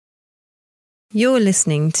You're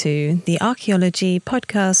listening to the Archaeology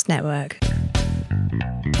Podcast Network.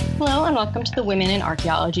 Hello and welcome to the Women in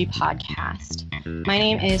Archaeology podcast. My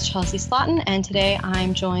name is Chelsea Slaughton and today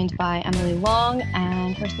I'm joined by Emily Long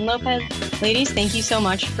and Kirsten Lopez. Ladies, thank you so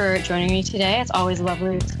much for joining me today. It's always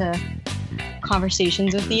lovely to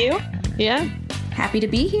conversations with you. Yeah, happy to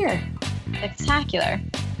be here. Spectacular.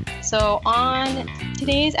 So on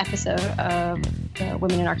today's episode of the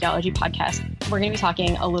Women in Archaeology podcast, we're going to be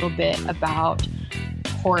talking a little bit about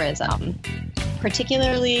tourism,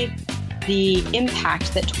 particularly the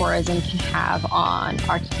impact that tourism can have on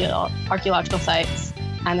archaeological sites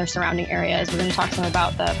and their surrounding areas. We're going to talk some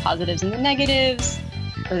about the positives and the negatives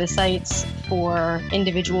for the sites, for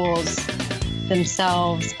individuals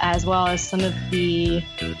themselves, as well as some of the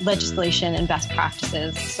legislation and best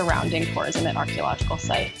practices surrounding tourism at archaeological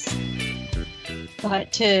sites.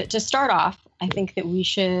 But to start off, I think that we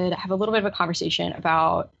should have a little bit of a conversation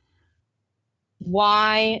about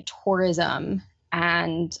why tourism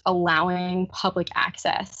and allowing public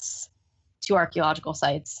access to archaeological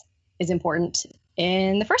sites is important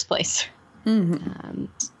in the first place. Mm-hmm.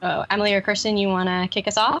 So Emily or Kirsten, you want to kick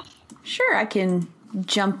us off? Sure, I can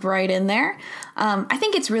jump right in there. I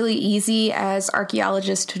think it's really easy as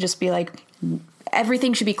archaeologists to just be like,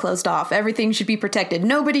 everything should be closed off, everything should be protected,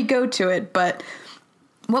 nobody go to it. But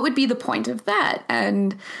what would be the point of that?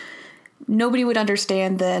 And nobody would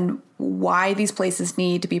understand then why these places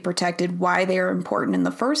need to be protected, why they are important in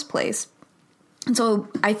the first place. And so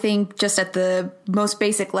I think just at the most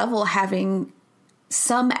basic level, having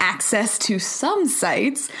some access to some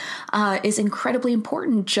sites is incredibly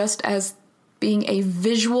important, just as being a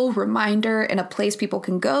visual reminder and a place people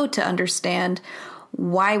can go to understand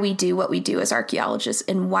why we do what we do as archaeologists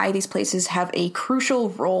and why these places have a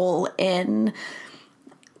crucial role in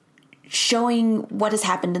showing what has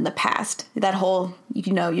happened in the past. That whole,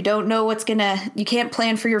 you don't know you can't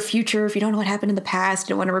plan for your future if you don't know what happened in the past, you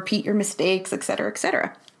don't want to repeat your mistakes, et cetera, et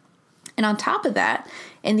cetera. And on top of that,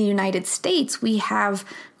 in the United States, we have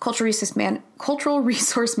cultural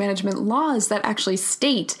resource management laws that actually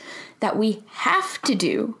state that we have to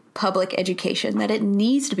do public education, that it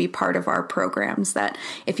needs to be part of our programs, that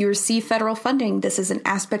if you receive federal funding, this is an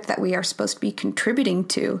aspect that we are supposed to be contributing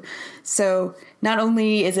to. So not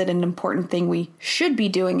only is it an important thing we should be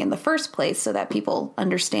doing in the first place so that people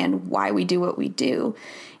understand why we do what we do,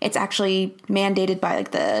 it's actually mandated by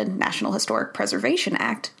the National Historic Preservation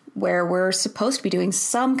Act, where we're supposed to be doing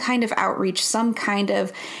some kind of outreach, some kind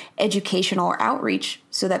of educational outreach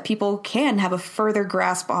so that people can have a further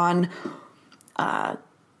grasp on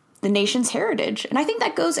the nation's heritage. And I think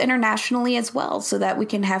that goes internationally as well, so that we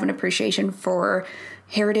can have an appreciation for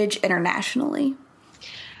heritage internationally.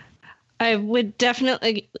 I would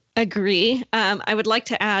definitely agree. I would like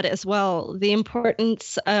to add as well the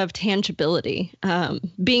importance of tangibility.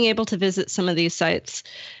 Being able to visit some of these sites,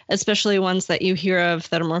 especially ones that you hear of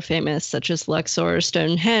that are more famous, such as Luxor or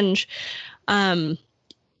Stonehenge, the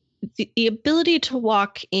ability to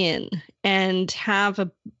walk in and have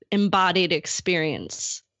an embodied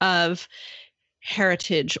experience of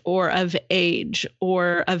heritage or of age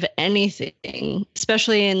or of anything,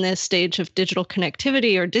 especially in this stage of digital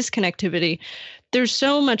connectivity or disconnectivity, there's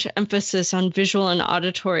so much emphasis on visual and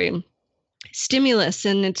auditory stimulus,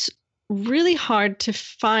 and it's really hard to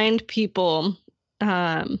find people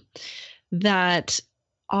that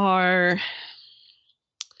are,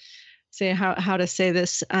 how to say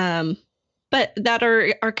this, but that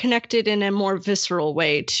are connected in a more visceral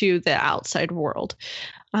way to the outside world.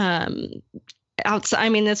 That's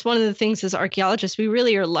one of the things as archaeologists, we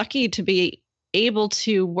really are lucky to be able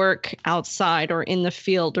to work outside or in the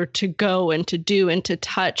field, or to go and to do and to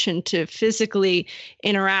touch and to physically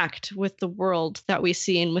interact with the world that we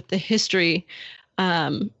see and with the history.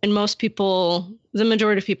 And most people, the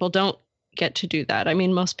majority of people, don't get to do that.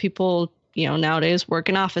 Most people, nowadays work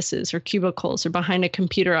in offices or cubicles or behind a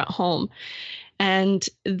computer at home. And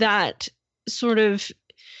that sort of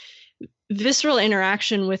visceral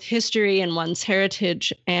interaction with history and one's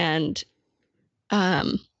heritage and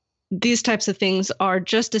these types of things are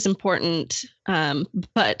just as important,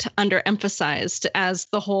 but underemphasized as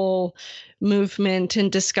the whole movement and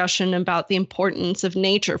discussion about the importance of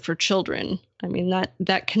nature for children.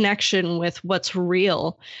 That connection with what's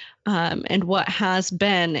real and what has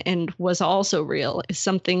been and was also real is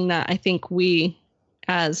something that I think we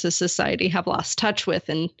as a society have lost touch with.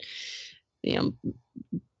 And,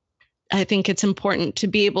 I think it's important to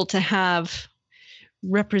be able to have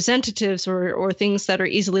representatives or things that are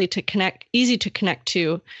easy to connect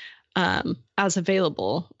to as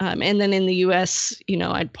available. And then in the US,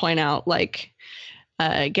 I'd point out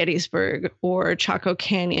Gettysburg or Chaco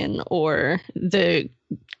Canyon or the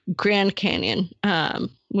Grand Canyon,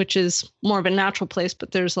 which is more of a natural place,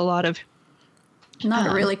 but there's a lot of not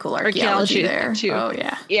a really cool archaeology there too. Oh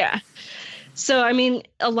yeah. Yeah. So, I mean,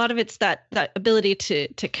 a lot of it's that ability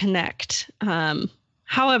to connect.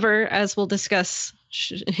 However, as we'll discuss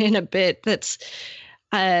in a bit, that's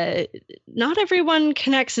not everyone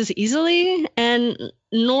connects as easily, and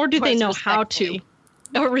nor do they know how to,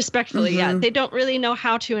 or respectfully. Yeah, they don't really know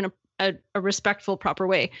how to in a respectful, proper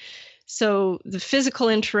way. So the physical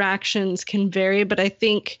interactions can vary, but I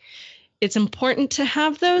think it's important to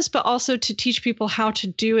have those, but also to teach people how to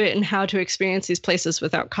do it and how to experience these places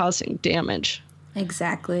without causing damage.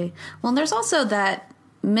 Exactly. Well, and there's also that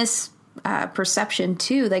misperception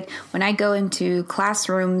too. Like when I go into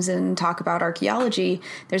classrooms and talk about archaeology,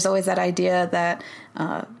 there's always that idea that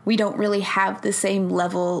we don't really have the same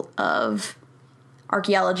level of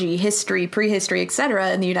archaeology, history, prehistory,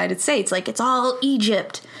 etc. in the United States. Like it's all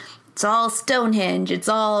Egypt, it's all Stonehenge, it's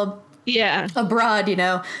all abroad,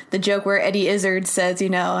 the joke where Eddie Izzard says,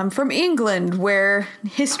 I'm from England where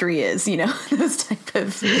history is, those type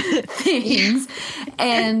of things.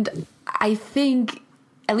 And I think,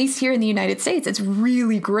 at least here in the United States, it's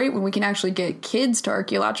really great when we can actually get kids to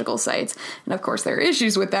archaeological sites. And of course there are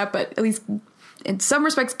issues with that, but at least in some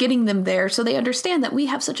respects getting them there so they understand that we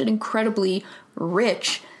have such an incredibly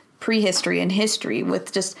rich prehistory and history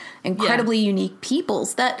with just incredibly unique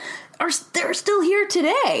peoples that they're still here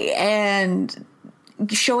today, and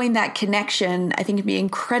showing that connection, I think, would be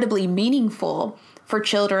incredibly meaningful for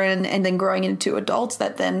children and then growing into adults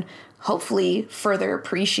that then hopefully further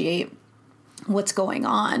appreciate what's going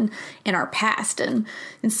on in our past. And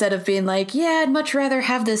instead of being like, yeah, I'd much rather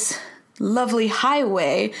have this lovely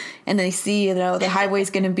highway, and they see, the highway is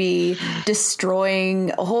going to be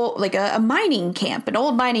destroying a whole, like a mining camp, an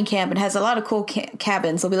old mining camp, and has a lot of cool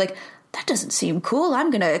cabins. They'll be like, that doesn't seem cool.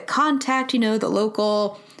 I'm going to contact, the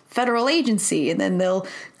local federal agency, and then they'll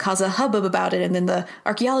cause a hubbub about it. And then the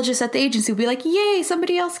archaeologists at the agency will be like, yay,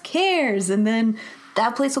 somebody else cares. And then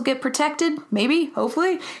that place will get protected, maybe,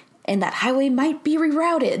 hopefully. And that highway might be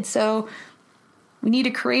rerouted. So we need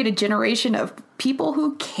to create a generation of people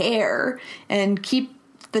who care and keep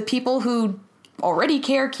the people who already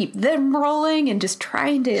care, keep them rolling, and just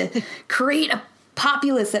trying to create a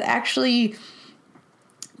populace that actually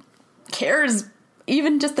cares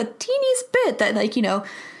even just the teeniest bit, that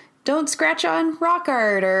don't scratch on rock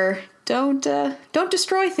art or don't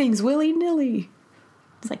destroy things willy-nilly.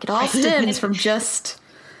 It's like it all stems from just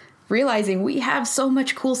realizing we have so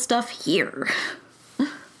much cool stuff here.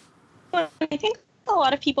 I think a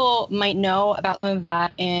lot of people might know about some of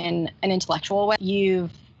that in an intellectual way.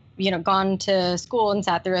 You've gone to school and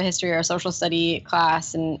sat through a history or a social study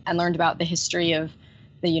class and learned about the history of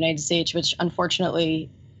the United States, which unfortunately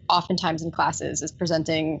oftentimes in classes is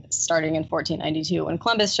presenting starting in 1492 when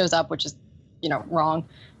Columbus shows up, which is, wrong.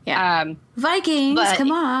 Yeah. Vikings,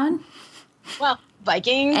 come on. Well,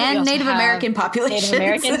 Vikings. And Native American populations. Native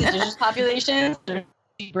Americans, indigenous populations are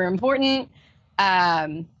super important.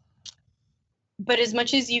 But as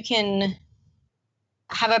much as you can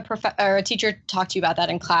have a teacher talk to you about that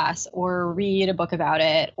in class, or read a book about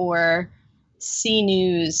it, or see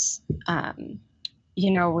news,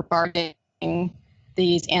 regarding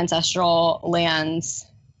these ancestral lands,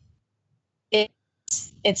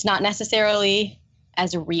 it's not necessarily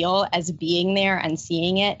as real as being there and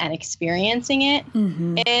seeing it and experiencing it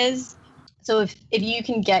is. So if you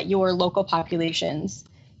can get your local populations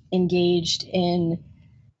engaged in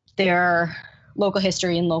their local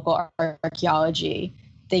history and local archaeology,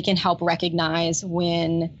 they can help recognize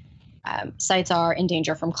when sites are in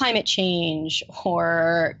danger from climate change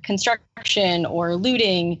or construction or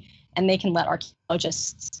looting, and they can let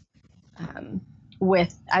archaeologists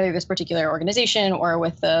with either this particular organization or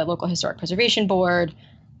with the local historic preservation board,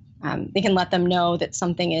 they can let them know that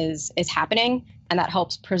something is happening, and that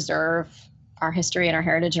helps preserve our history and our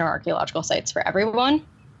heritage and our archaeological sites for everyone.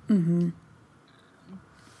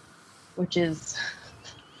 Which is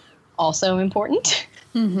also important.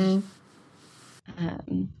 I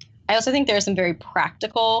also think there are some very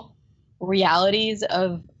practical realities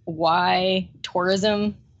of why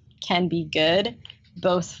tourism can be good,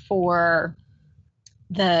 both for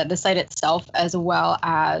the site itself as well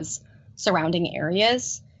as surrounding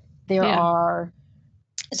areas. There are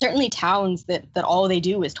certainly towns that all they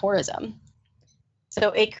do is tourism. So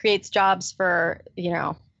it creates jobs for,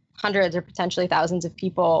 hundreds or potentially thousands of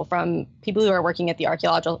people, from people who are working at the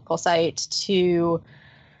archaeological site to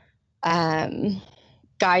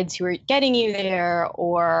guides who are getting you there,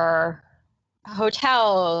 or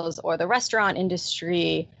hotels, or the restaurant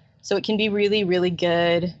industry. So it can be really, really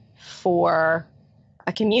good for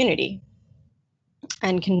a community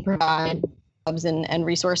and can provide jobs and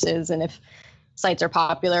resources. And if sites are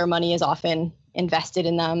popular, money is often invested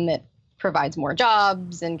in them that provides more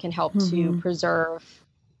jobs and can help to preserve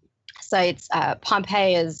sites.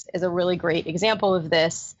 Pompeii is a really great example of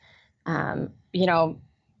this. You know,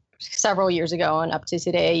 several years ago and up to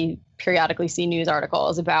today, you periodically see news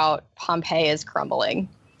articles about Pompeii is crumbling.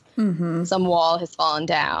 Some wall has fallen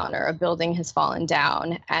down or a building has fallen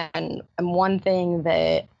down. And one thing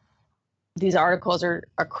that these articles are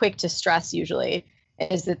quick to stress usually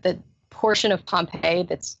is that the portion of Pompeii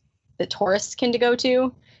that tourists can go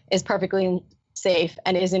to is perfectly safe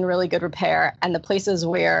and is in really good repair. And the places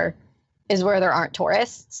where there aren't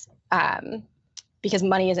tourists, because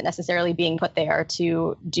money isn't necessarily being put there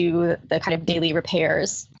to do the kind of daily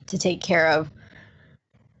repairs to take care of,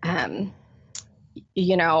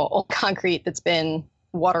 old concrete that's been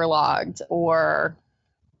waterlogged or,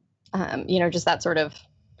 just that sort of,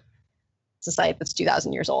 it's a site that's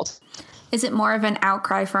 2,000 years old. Is it more of an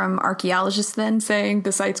outcry from archaeologists then saying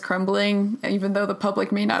the site's crumbling, even though the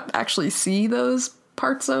public may not actually see those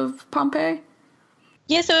parts of Pompeii?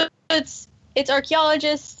 Yeah, so it's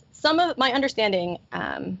archaeologists. Some of my understanding,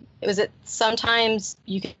 it was that sometimes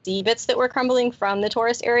you could see bits that were crumbling from the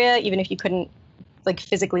tourist area, even if you couldn't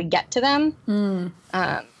physically get to them.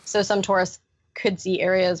 So some tourists could see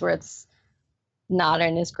areas where it's not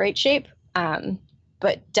in as great shape,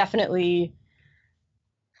 but definitely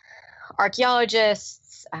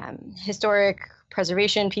archaeologists, historic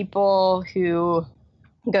preservation people who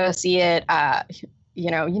go see it,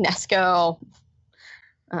 UNESCO,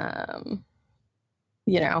 I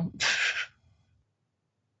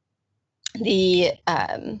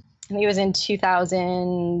think it was in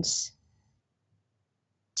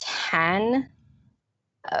 2010,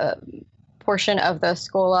 a portion of the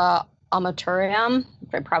Scola Amatorium,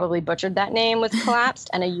 I probably butchered that name, was collapsed,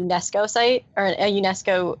 and a UNESCO site or a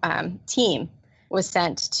UNESCO team was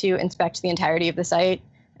sent to inspect the entirety of the site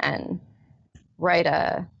and write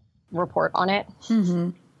a report on it.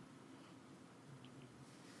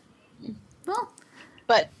 Well,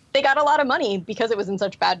 but they got a lot of money because it was in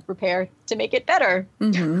such bad repair to make it better.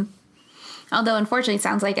 Although, unfortunately, it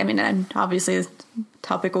sounds like, and obviously this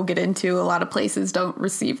topic we'll get into, a lot of places don't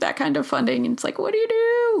receive that kind of funding. And it's like, what do you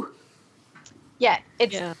do? Yeah,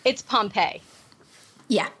 it's Pompeii.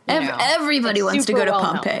 Yeah, everybody wants to go to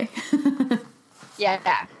Pompeii.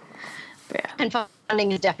 Yeah. And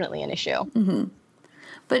funding is definitely an issue.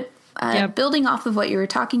 But building off of what you were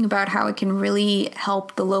talking about, how it can really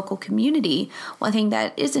help the local community, one thing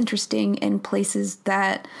that is interesting in places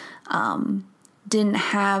that didn't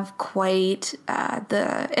have quite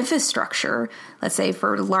the infrastructure, let's say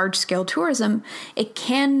for large-scale tourism, it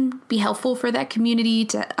can be helpful for that community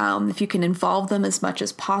to, if you can involve them as much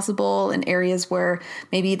as possible in areas where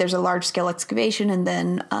maybe there's a large-scale excavation and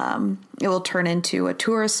then it will turn into a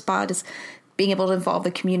tourist spot, is being able to involve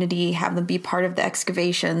the community, have them be part of the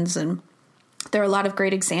excavations. And there are a lot of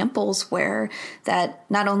great examples where that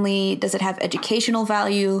not only does it have educational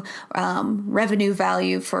value, revenue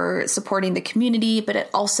value for supporting the community, but it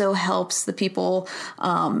also helps the people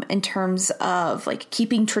in terms of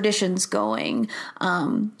keeping traditions going,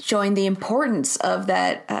 showing the importance of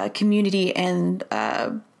that community and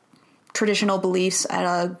traditional beliefs at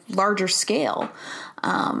a larger scale.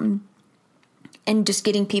 And just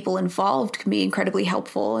getting people involved can be incredibly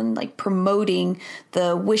helpful in promoting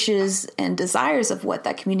the wishes and desires of what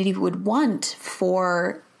that community would want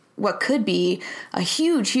for what could be a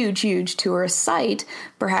huge, huge, huge tourist site.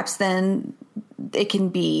 Perhaps then it can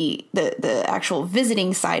be the actual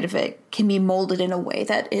visiting side of it can be molded in a way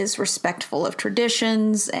that is respectful of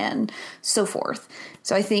traditions and so forth.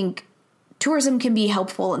 So I think tourism can be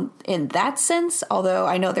helpful in that sense, although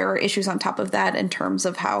I know there are issues on top of that in terms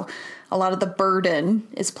of how a lot of the burden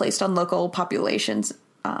is placed on local populations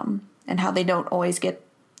and how they don't always get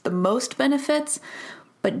the most benefits.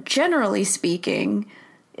 But generally speaking,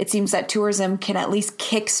 it seems that tourism can at least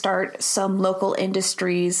kickstart some local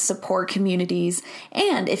industries, support communities,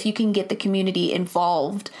 and if you can get the community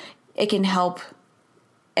involved, it can help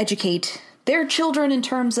educate their children in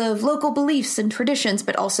terms of local beliefs and traditions,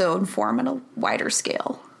 but also inform on a wider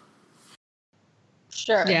scale.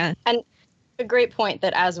 Sure. Yeah. And a great point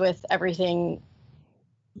that, as with everything,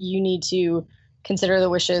 you need to consider the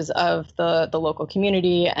wishes of the local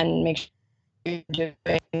community and make sure you're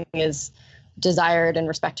doing is desired and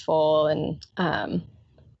respectful. And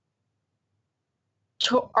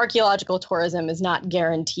archaeological tourism is not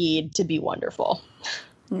guaranteed to be wonderful.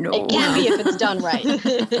 No. It can be if it's done right,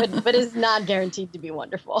 but it's not guaranteed to be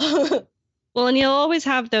wonderful. Well, and you'll always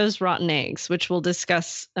have those rotten eggs, which we'll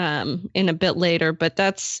discuss in a bit later, but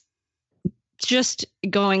that's just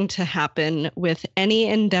going to happen with any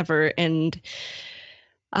endeavor. And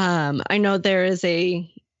I know there is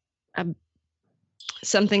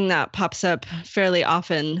something that pops up fairly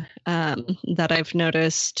often that I've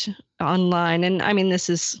noticed online. And I mean, this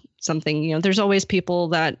is something, there's always people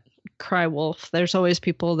that cry wolf. There's always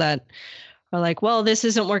people that are like, well, this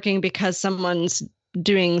isn't working because someone's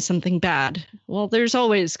doing something bad. Well, there's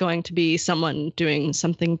always going to be someone doing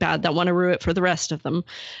something bad that want to ruin it for the rest of them.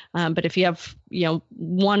 But if you have,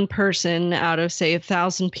 one person out of, say,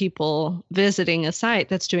 1,000 people visiting a site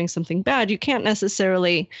that's doing something bad, you can't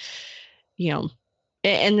necessarily,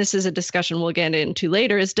 and this is a discussion we'll get into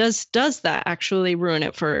later, is does that actually ruin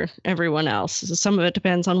it for everyone else? So some of it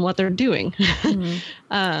depends on what they're doing.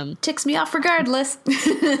 Mm-hmm. Ticks me off regardless.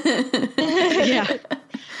 Yeah.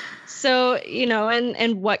 So,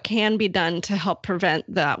 and what can be done to help prevent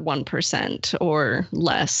that 1% or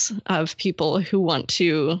less of people who want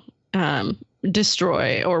to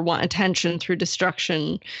destroy or want attention through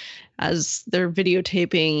destruction as they're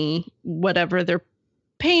videotaping whatever they're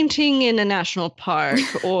painting in a national park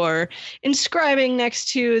or inscribing next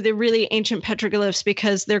to the really ancient petroglyphs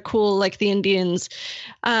because they're cool like the Indians.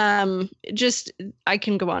 I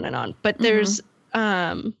can go on and on, but there's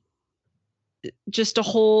just a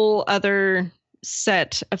whole other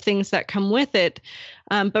set of things that come with it.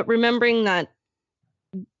 But remembering that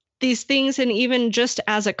these things, and even just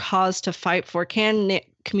as a cause to fight for, can knit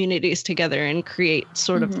communities together and create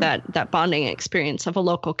sort of that bonding experience of a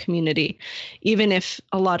local community, even if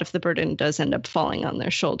a lot of the burden does end up falling on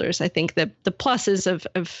their shoulders. I think that the pluses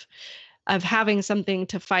of having something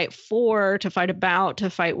to fight for, to fight about,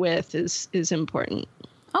 to fight with is important.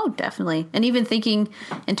 Oh, definitely. And even thinking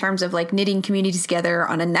in terms of like knitting communities together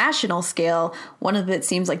on a national scale, one of it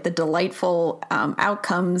seems like the delightful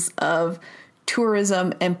outcomes of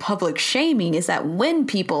tourism and public shaming is that when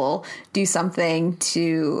people do something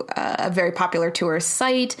to a very popular tourist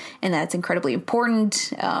site, and that's incredibly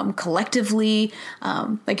important collectively,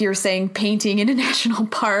 like you were saying, painting in a national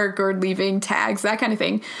park or leaving tags, that kind of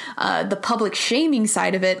thing, the public shaming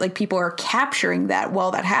side of it, like people are capturing that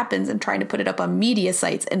while that happens and trying to put it up on media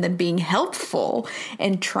sites and then being helpful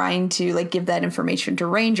and trying to like give that information to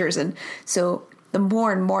rangers. And so the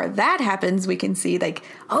more and more that happens, we can see like,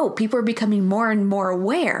 oh, people are becoming more and more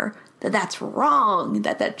aware that that's wrong,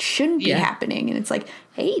 that shouldn't be happening. And it's like,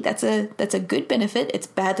 hey, that's a good benefit. It's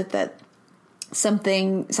bad that some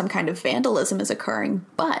kind of vandalism is occurring.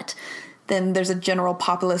 But then there's a general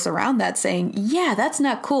populace around that saying, yeah, that's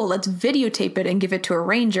not cool. Let's videotape it and give it to a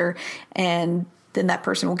ranger. And then that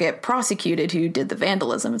person will get prosecuted who did the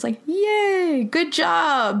vandalism. It's like, yay, good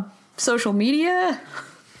job, social media.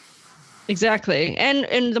 Exactly.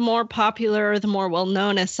 And the more popular, the more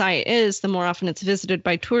well-known a site is, the more often it's visited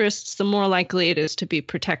by tourists, the more likely it is to be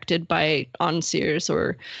protected by onseers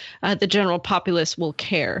or the general populace will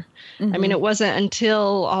care. Mm-hmm. I mean, it wasn't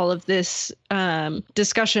until all of this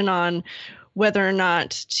discussion on whether or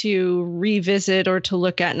not to revisit or to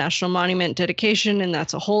look at national monument dedication, and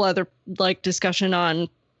that's a whole other like discussion on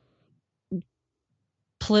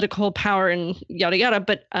political power and yada yada,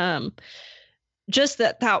 but just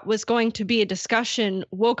that was going to be a discussion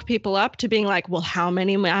woke people up to being like, well, how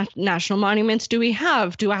many national monuments do we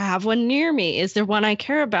have? Do I have one near me? Is there one I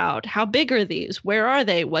care about? How big are these? Where are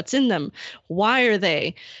they? What's in them? Why are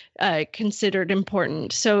they considered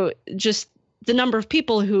important? So just the number of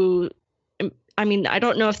people who, I mean, I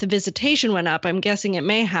don't know if the visitation went up. I'm guessing it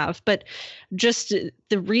may have, but just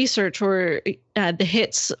the research or the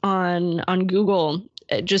hits on Google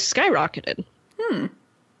just skyrocketed.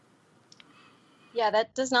 Yeah,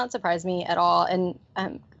 that does not surprise me at all. And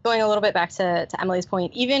going a little bit back to Emily's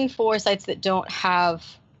point, even for sites that don't have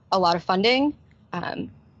a lot of funding,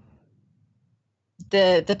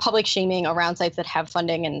 the public shaming around sites that have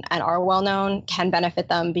funding and are well known can benefit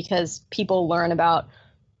them because people learn about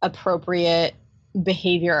appropriate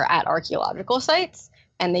behavior at archaeological sites,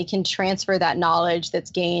 and they can transfer that knowledge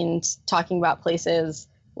that's gained talking about places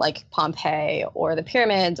like Pompeii or the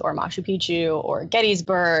pyramids or Machu Picchu or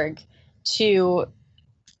Gettysburg to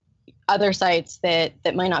other sites that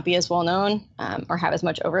might not be as well known or have as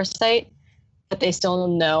much oversight, but they still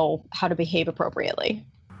know how to behave appropriately.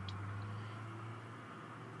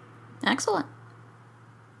 Excellent.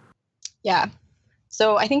 Yeah.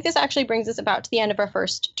 So I think this actually brings us about to the end of our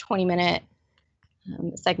first 20-minute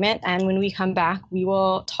segment. And when we come back, we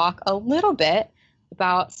will talk a little bit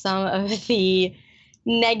about some of the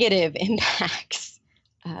negative impacts.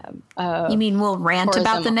 You mean we'll rant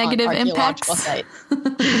about the negative impacts?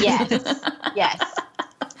 Yes. Yes.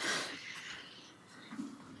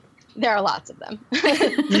 There are lots of them.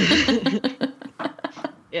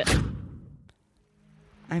 Yeah.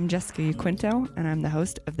 I'm Jessica Yaquinto, and I'm the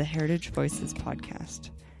host of the Heritage Voices podcast.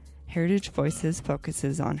 Heritage Voices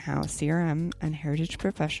focuses on how CRM and heritage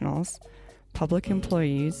professionals, public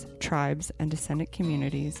employees, tribes, and descendant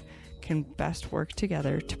communities can best work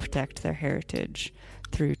together to protect their heritage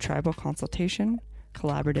through tribal consultation,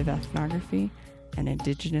 collaborative ethnography, and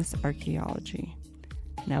Indigenous archaeology.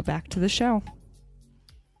 Now back to the show.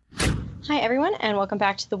 Hi, everyone, and welcome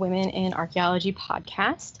back to the Women in Archaeology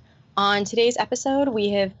podcast. On today's episode, we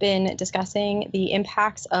have been discussing the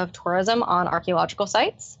impacts of tourism on archaeological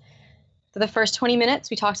sites. For the first 20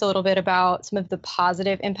 minutes, we talked a little bit about some of the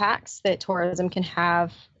positive impacts that tourism can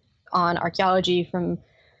have on archaeology, from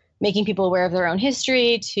making people aware of their own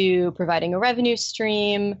history to providing a revenue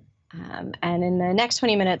stream. And in the next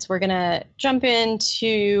 20 minutes, we're going to jump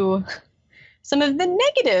into some of the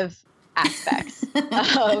negative aspects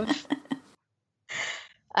of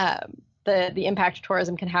the impact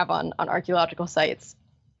tourism can have on archaeological sites.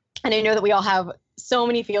 And I know that we all have so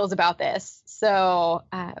many feels about this. So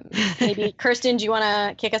maybe, Kirsten, do you want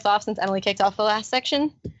to kick us off since Emily kicked off the last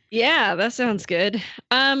section? Yeah, that sounds good.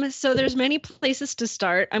 So there's many places to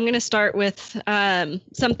start. I'm going to start with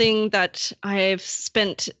something that I've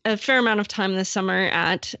spent a fair amount of time this summer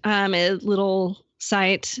at, a little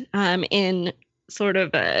site in sort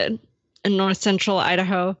of a north central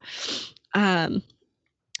Idaho,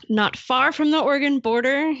 not far from the Oregon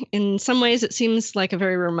border. In some ways, it seems like a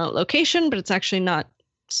very remote location, but it's actually not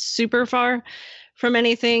super far from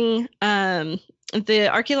anything. The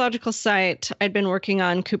archaeological site I'd been working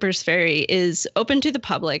on, Cooper's Ferry, is open to the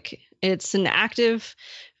public. It's an active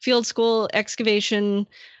field school excavation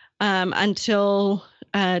until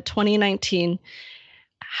 2019.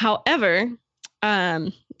 However,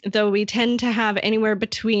 though we tend to have anywhere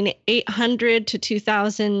between 800 to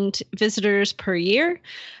 2,000 visitors per year,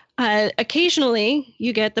 occasionally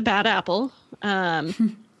you get the bad apple.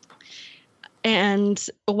 And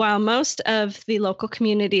while most of the local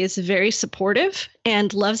community is very supportive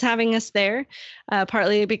and loves having us there,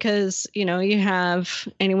 partly because, you have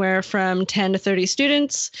anywhere from 10 to 30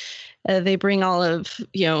 students, they bring all of,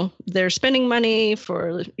 their spending money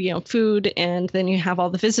for, food, and then you have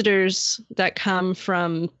all the visitors that come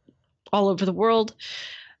from all over the world,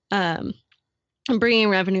 and bringing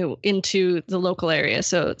revenue into the local area.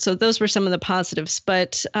 So those were some of the positives.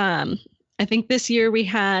 But I think this year we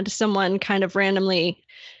had someone kind of randomly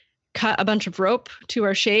cut a bunch of rope to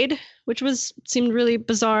our shade, which seemed really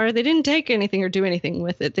bizarre. They didn't take anything or do anything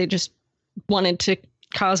with it. They just wanted to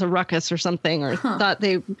cause a ruckus or something, or thought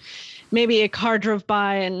maybe a car drove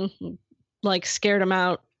by and scared them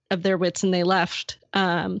out of their wits and they left.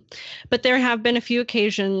 But there have been a few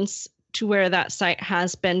occasions to where that site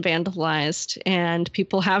has been vandalized and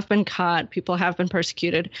people have been caught, people have been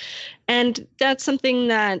persecuted. And that's something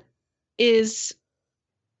that is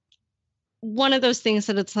one of those things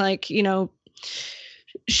that it's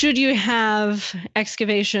should you have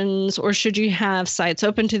excavations or should you have sites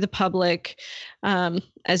open to the public?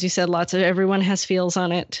 As you said, everyone has feels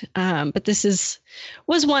on it. But this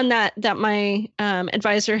was one that my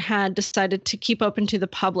advisor had decided to keep open to the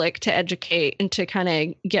public to educate and to kind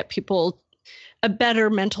of get people a better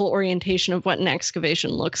mental orientation of what an excavation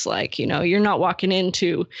looks like. You're not walking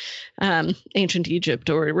into ancient Egypt,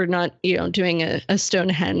 or we're not, doing a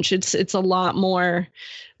Stonehenge. It's a lot more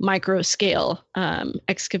micro scale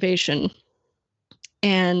excavation.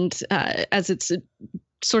 And as it's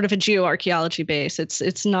sort of a geoarchaeology base,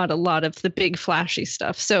 it's not a lot of the big flashy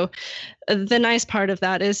stuff. So the nice part of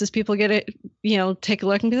that is people get it, take a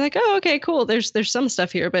look and be like, oh, okay, cool. There's some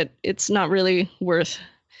stuff here, but it's not really worth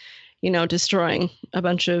destroying a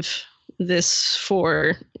bunch of this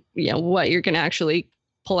for, what you're going to actually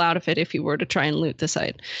pull out of it if you were to try and loot the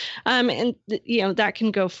site. And that can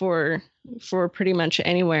go for pretty much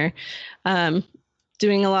anywhere.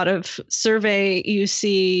 Doing a lot of survey, you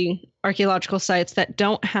see archaeological sites that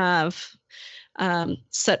don't have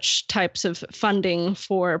such types of funding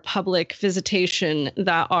for public visitation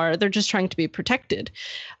they're just trying to be protected.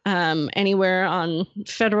 Anywhere on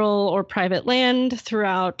federal or private land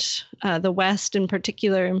throughout the West in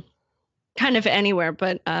particular, kind of anywhere,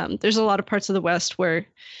 but there's a lot of parts of the West where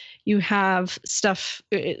you have stuff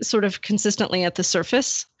sort of consistently at the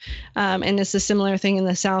surface, and it's a similar thing in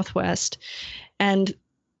the Southwest. And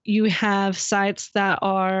you have sites that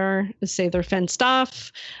are, say, they're fenced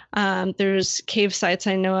off. There's cave sites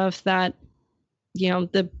I know of that,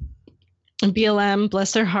 the BLM,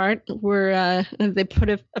 bless their heart, they put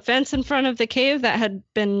a fence in front of the cave that had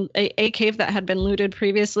been a cave that had been looted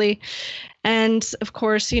previously. And of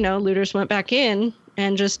course, looters went back in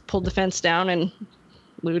and just pulled the fence down and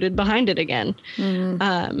looted behind it again.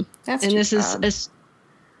 That's and this bad.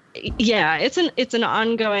 It's an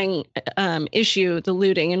ongoing issue, the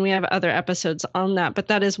looting, and we have other episodes on that. But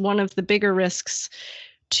that is one of the bigger risks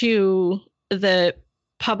to the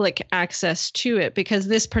public access to it, because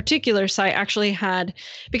this particular site actually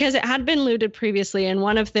because it had been looted previously, and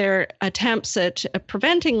one of their attempts at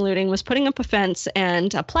preventing looting was putting up a fence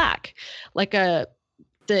and a plaque, like the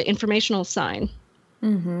informational sign.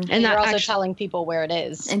 And that also telling people where it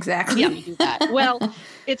is. Exactly. Yeah, you do that. Well,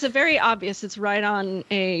 it's a very obvious. It's right on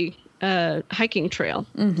a hiking trail.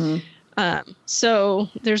 So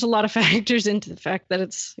there's a lot of factors into the fact that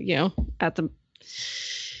it's, at the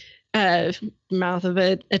mouth of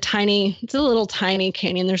it's a little tiny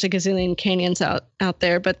canyon. There's a gazillion canyons out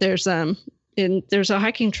there, but there's a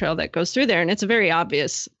hiking trail that goes through there, and it's a very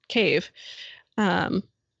obvious cave. And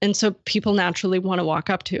so people naturally want to walk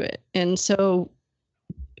up to it. And so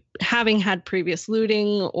having had previous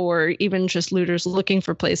looting, or even just looters looking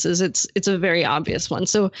for places, it's a very obvious one.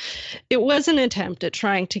 So it was an attempt at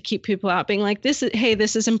trying to keep people out, being like, this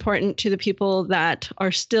is important to the people that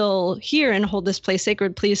are still here and hold this place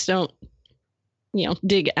sacred. Please don't,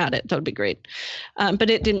 dig at it. That would be great.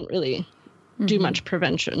 But it didn't really do much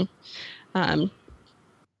prevention. And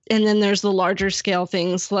then there's the larger scale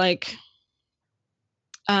things like,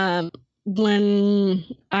 when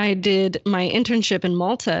I did my internship in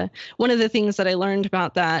Malta, one of the things that I learned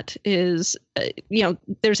about that is,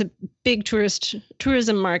 there's a big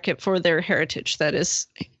tourism market for their heritage. That is,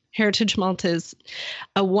 Heritage Malta is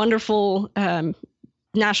a wonderful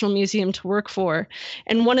national museum to work for.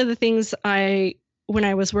 And one of the things when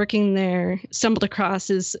I was working there, stumbled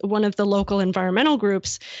across is one of the local environmental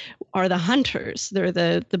groups are the hunters. They're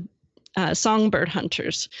the songbird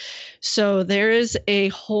hunters. So there is a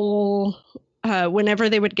whole, whenever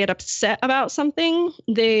they would get upset about something,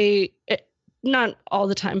 not all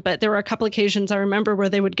the time, but there were a couple occasions I remember where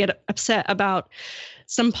they would get upset about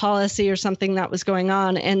some policy or something that was going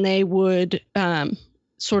on, and they would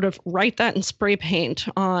sort of write that in spray paint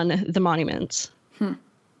on the monuments.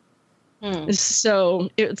 So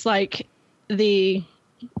it's like the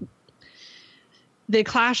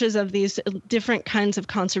clashes of these different kinds of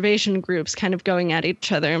conservation groups kind of going at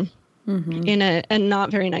each other in a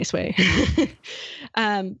not very nice way.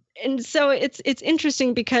 And so it's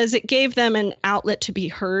interesting because it gave them an outlet to be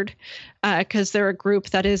heard, because they're a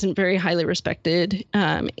group that isn't very highly respected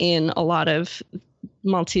in a lot of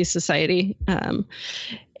Maltese society. But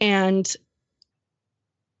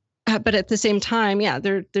at the same time,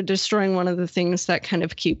 they're destroying one of the things that kind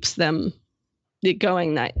of keeps them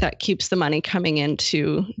going, that keeps the money coming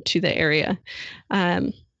into the area.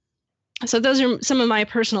 So those are some of my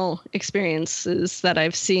personal experiences that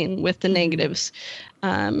I've seen with the negatives,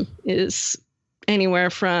 is anywhere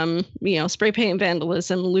from, spray paint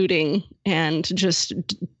vandalism, looting, and just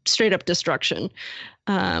straight up destruction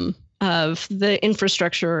of the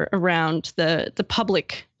infrastructure around the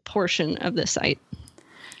public portion of the site.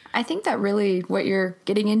 I think that really what you're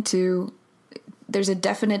getting into, there's a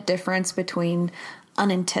definite difference between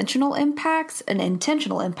unintentional impacts and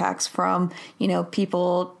intentional impacts from,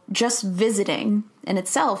 people just visiting in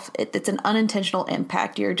itself. It's an unintentional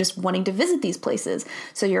impact. You're just wanting to visit these places.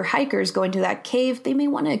 So your hikers going to that cave, they may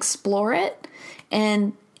want to explore it,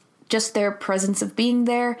 and just their presence of being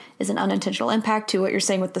there is an unintentional impact. To what you're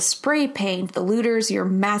saying with the spray paint, the looters, your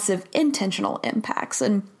massive intentional impacts.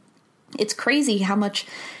 And it's crazy how much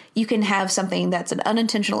you can have something that's an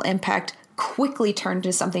unintentional impact quickly turn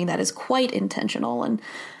to something that is quite intentional. And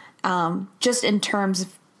just in terms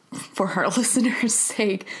of, for our listeners'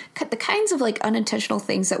 sake, the kinds of unintentional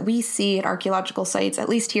things that we see at archaeological sites, at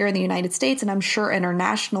least here in the United States, and I'm sure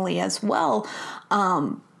internationally as well,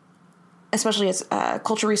 especially as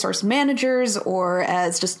cultural resource managers or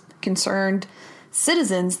as just concerned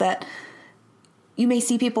citizens, that you may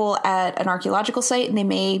see people at an archaeological site and they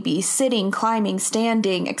may be sitting, climbing,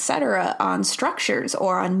 standing, etc. on structures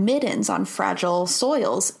or on middens on fragile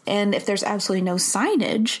soils. And if there's absolutely no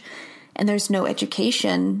signage and there's no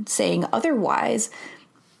education saying otherwise,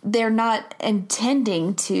 they're not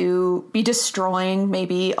intending to be destroying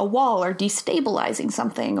maybe a wall or destabilizing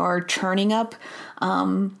something or churning up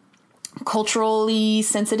culturally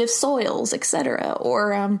sensitive soils, etc.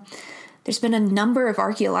 Or there's been a number of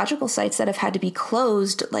archaeological sites that have had to be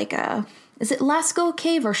closed, is it Lascaux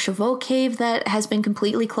Cave or Chauveau Cave that has been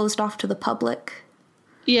completely closed off to the public?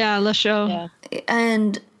 Yeah, Lascaux. Yeah.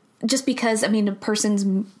 And just because, a person's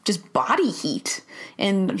just body heat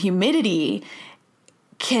and humidity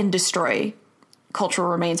can destroy cultural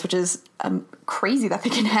remains, which is crazy that they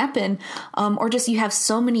can happen. Or just you have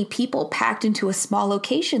so many people packed into a small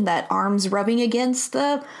location that arms rubbing against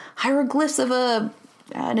the hieroglyphs of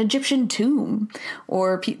an Egyptian tomb,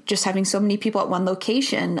 or just having so many people at one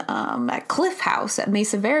location at Cliff House at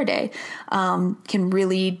Mesa Verde can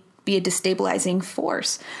really be a destabilizing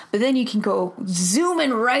force. But then you can go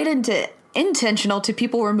zooming right into intentional to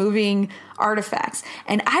people removing artifacts.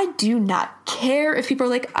 And I do not care if people are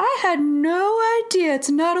like, I had no idea it's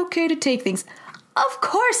not okay to take things. Of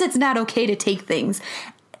course it's not okay to take things.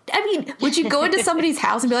 I mean, would you go into somebody's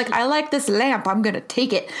house and be like, I like this lamp, I'm going to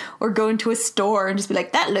take it? Or go into a store and just be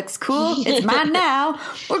like, that looks cool, it's mine now.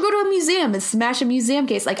 Or go to a museum and smash a museum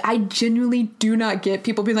case. Like, I genuinely do not get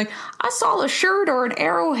people being like, I saw a shirt or an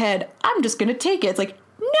arrowhead, I'm just going to take it. It's like,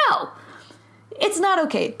 no, it's not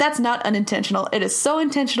okay. That's not unintentional. It is so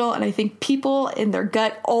intentional. And I think people in their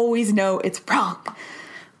gut always know it's wrong.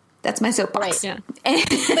 That's my soapbox. Right, yeah.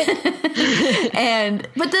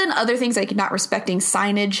 But then other things like not respecting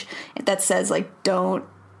signage that says like, don't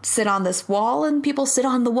sit on this wall, and people sit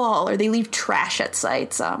on the wall, or they leave trash at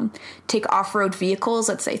sites. Take off-road vehicles,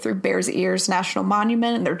 let's say through Bears Ears National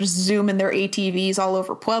Monument, and they're just zooming their ATVs all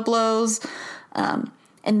over pueblos.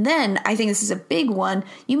 And then I think this is a big one.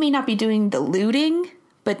 You may not be doing the looting,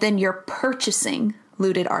 but then you're purchasing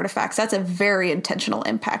looted artifacts. That's a very intentional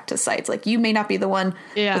impact to sites. Like, you may not be the one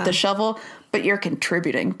with the shovel, but you're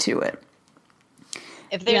contributing to it.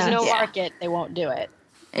 If there's no market, they won't do it.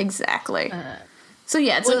 Exactly. So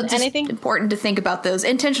it's important to think about those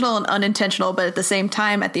intentional and unintentional, but at the same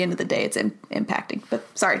time, at the end of the day, it's impacting. But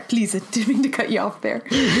sorry, please, I didn't mean to cut you off there.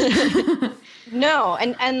 No,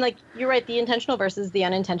 and like, you're right, the intentional versus the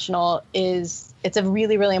unintentional it's a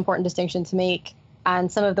really, really important distinction to make.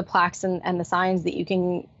 And some of the plaques and the signs that you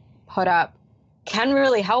can put up can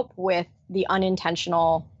really help with the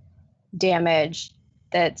unintentional damage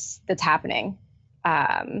that's happening.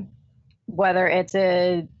 Whether it's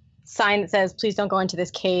a sign that says, please don't go into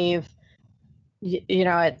this cave,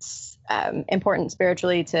 it's important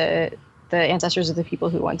spiritually to the ancestors of the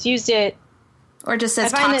people who once used it. Or just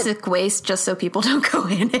says toxic waste just so people don't go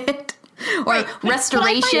in it. Or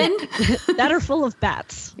restoration. That are full of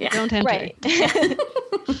bats. Yeah. Don't enter. Right.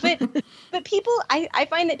 but people, I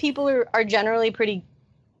find that people are generally pretty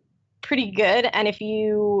good. And if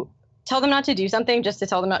you tell them not to do something, just to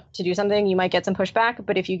tell them not to do something, you might get some pushback.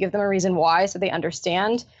 But if you give them a reason why, so they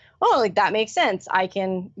understand, like, that makes sense, I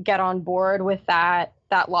can get on board with that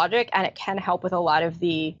logic, and it can help with a lot of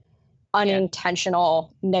the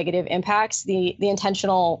unintentional negative impacts. The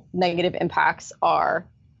intentional negative impacts are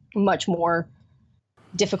much more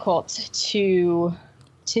difficult to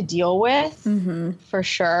deal with, for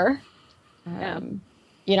sure.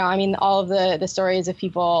 I mean, all of the stories of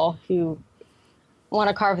people who want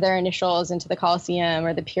to carve their initials into the Colosseum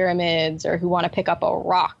or the pyramids, or who want to pick up a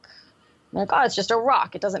rock. They're like, oh, it's just a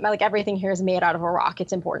rock. It doesn't matter. Like, everything here is made out of a rock.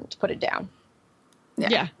 It's important to put it down.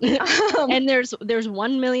 Yeah. And there's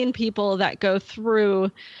 1 million people that go through,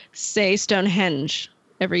 say, Stonehenge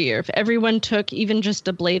every year. If everyone took even just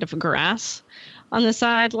a blade of grass on the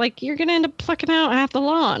side, like, you're going to end up plucking out half the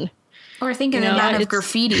lawn. Or think of the amount of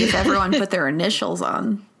graffiti if everyone put their initials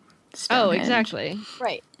on Stonehenge. Oh, exactly.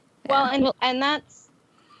 Right. Well, and that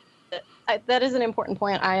is an important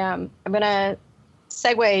point. I'm going to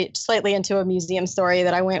segue slightly into a museum story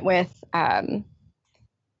that I went with. I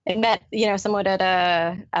met, someone at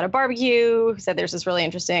a barbecue who said, there's this really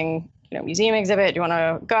interesting, museum exhibit. Do you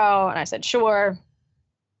want to go? And I said, sure.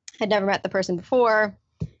 Had never met the person before.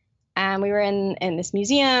 And we were in this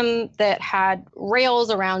museum that had rails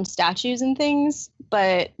around statues and things,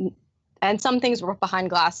 and some things were behind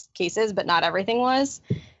glass cases, but not everything was.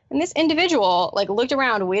 And this individual, like, looked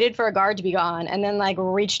around, waited for a guard to be gone, and then, like,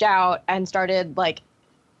 reached out and started, like,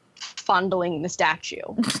 fondling the statue.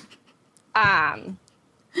 And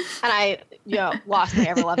I, lost my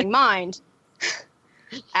ever-loving mind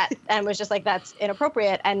and was just like, that's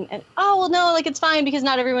inappropriate. And oh, well, no, like, it's fine because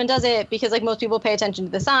not everyone does it, because, like, most people pay attention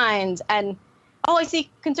to the signs. And, oh, I see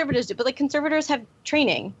conservators do, but, like, conservators have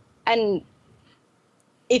training. And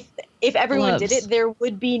if everyone did it, there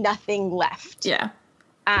would be nothing left. Yeah.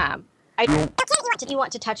 You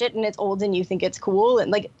want to touch it and it's old and you think it's cool,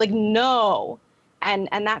 and like no. And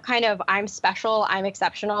that kind of, I'm special, I'm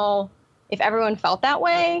exceptional. If everyone felt that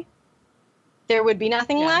way, there would be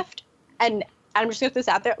nothing left. And I'm just going to put this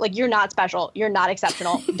out there. Like, you're not special. You're not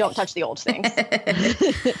exceptional. Don't touch the old things.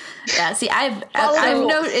 Yeah. See, I've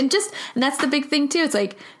noticed, and that's the big thing too. It's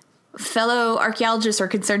like, fellow archaeologists or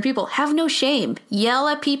concerned people have no shame. Yell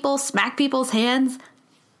at people, smack people's hands.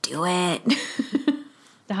 Do it.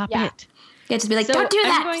 Stop it. Yeah, just be like, don't do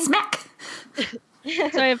that. Smack.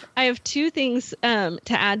 So I have two things to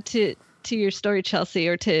add to your story, Chelsea,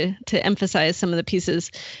 or to emphasize some of the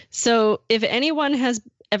pieces. So if anyone has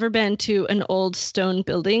ever been to an old stone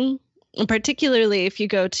building, and particularly if you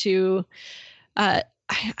go to, I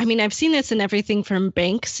mean, I've seen this in everything from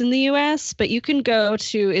banks in the U.S., but you can go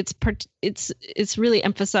to it's really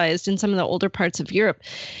emphasized in some of the older parts of Europe.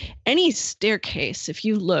 Any staircase, if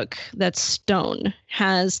you look, that's stone,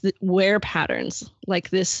 has the wear patterns like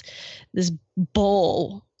this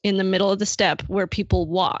bowl in the middle of the step where people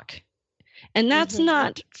walk. And that's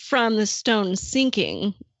not from the stone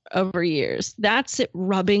sinking over years. That's it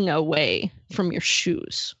rubbing away from your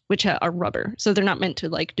shoes, which are rubber. So they're not meant to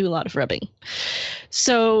like do a lot of rubbing.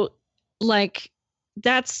 So like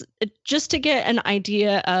that's just to get an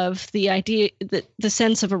idea of the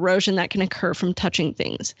sense of erosion that can occur from touching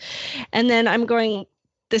things. And then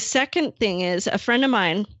the second thing is a friend of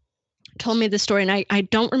mine told me the story, and I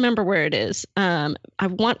don't remember where it is. I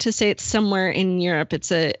want to say it's somewhere in Europe.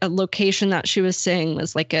 It's a location that she was saying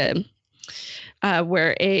was like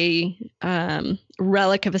where a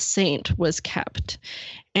relic of a saint was kept,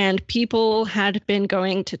 and people had been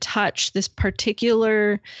going to touch this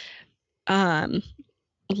particular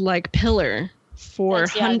like pillar for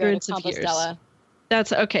hundreds of years.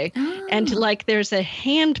 That's okay. Oh. And like there's a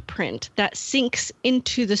handprint that sinks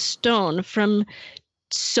into the stone from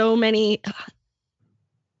so many,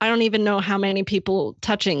 I don't even know how many people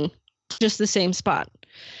touching just the same spot.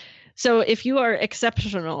 So if you are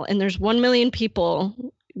exceptional and there's 1 million people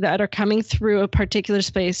that are coming through a particular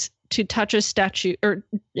space to touch a statue or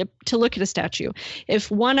to look at a statue,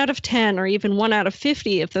 if 1 out of 10 or even 1 out of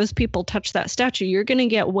 50, if those people touch that statue, you're going to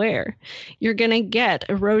get wear. You're going to get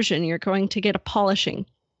erosion. You're going to get a polishing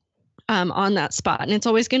on that spot. And it's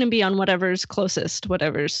always going to be on whatever's closest,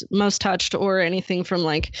 whatever's most touched, or anything from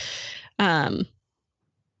like the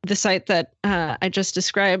site that I just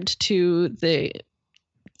described to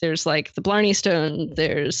there's like the Blarney Stone.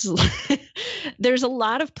 There's a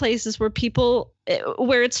lot of places where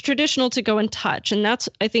where it's traditional to go and touch. And that's,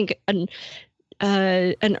 I think, an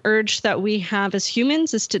urge that we have as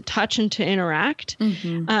humans is to touch and to interact.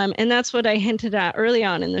 Mm-hmm. And that's what I hinted at early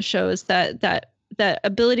on in the show, is that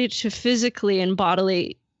ability to physically and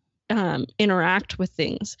bodily interact with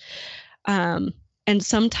things. And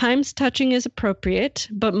sometimes touching is appropriate,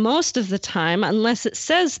 but most of the time, unless it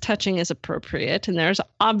says touching is appropriate, and there's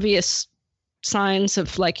obvious signs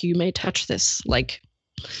of like, you may touch this, like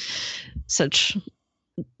such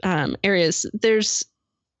areas,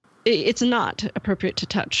 it's not appropriate to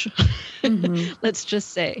touch. Mm-hmm. Let's just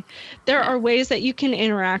say there are ways that you can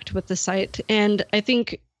interact with the site. And I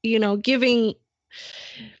think,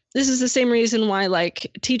 this is the same reason why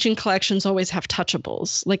like teaching collections always have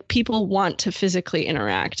touchables. Like people want to physically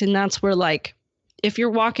interact. And that's where like, if you're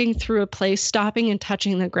walking through a place, stopping and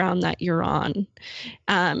touching the ground that you're on,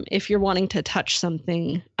 if you're wanting to touch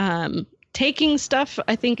something, taking stuff,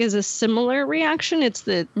 I think, is a similar reaction. It's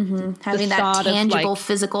having that tangible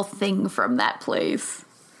physical thing from that place.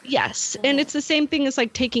 Yes. And it's the same thing as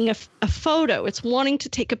like taking a photo. It's wanting to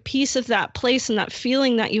take a piece of that place and that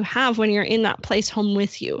feeling that you have when you're in that place home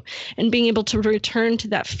with you, and being able to return to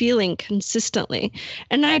that feeling consistently.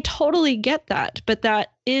 And I totally get that. But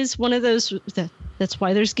that is one of those, that's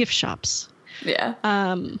why there's gift shops. Yeah.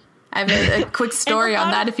 I have a quick story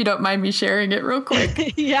on that, if you don't mind me sharing it real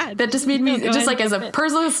quick. Yeah. That just made me, just like as a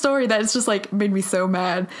personal story, that it's just like made me so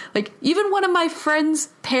mad. Like even one of my friend's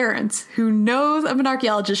parents, who knows I'm an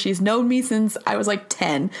archaeologist, she's known me since I was like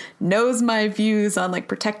 10, knows my views on like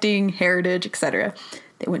protecting heritage, etc.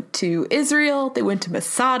 They went to Israel, they went to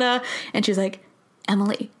Masada, and she's like,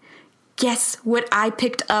 Emily, guess what I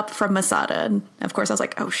picked up from Masada? And of course I was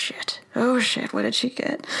like, oh shit, what did she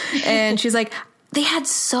get? And she's like, they had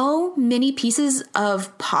so many pieces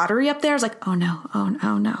of pottery up there. I was like, oh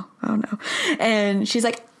no. And she's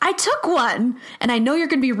like, I took one, and I know you're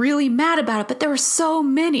going to be really mad about it, but there were so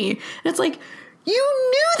many. And it's like, you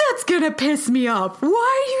knew that's going to piss me off.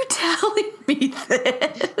 Why are you telling me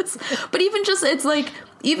this? But even just, it's like,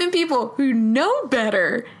 even people who know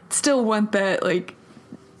better still want that like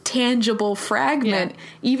tangible fragment,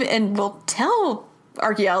 even, and will tell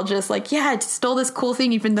archaeologists like, yeah, I stole this cool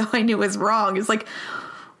thing even though I knew it was wrong. It's like,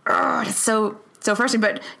 it's so frustrating.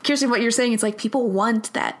 But Kirsten, what you're saying, it's like people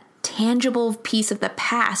want that tangible piece of the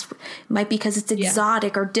past. It might be because it's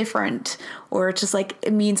exotic or different, or it's just like,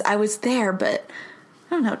 it means I was there, but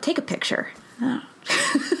I don't know, take a picture.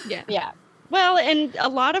 Yeah. Well, and a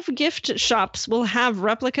lot of gift shops will have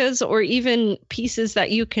replicas or even pieces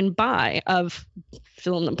that you can buy of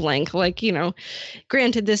fill in the blank. Like,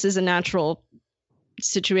 granted, this is a natural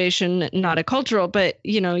situation, not a cultural, but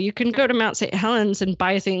you can go to Mount St. Helens and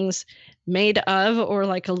buy things made of, or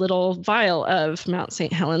like a little vial of Mount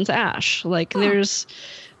St. Helens ash. Like there's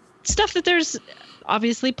stuff that there's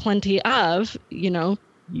obviously plenty of, you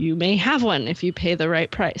may have one if you pay the right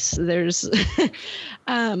price. There's,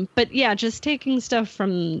 but yeah, just taking stuff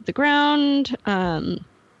from the ground.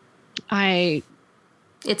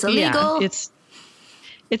 It's illegal. Yeah,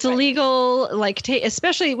 it's illegal. Like,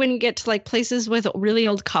 especially when you get to like places with really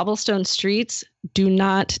old cobblestone streets, do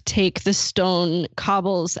not take the stone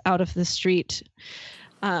cobbles out of the street.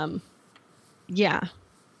 Yeah,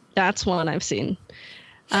 that's one I've seen.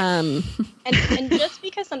 And just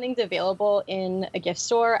because something's available in a gift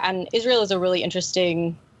store, and Israel is a really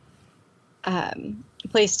interesting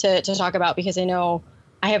place to talk about, because I know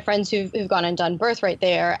I have friends who've gone and done Birthright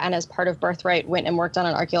there, and as part of Birthright went and worked on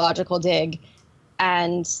an archaeological dig,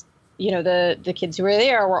 and the kids who were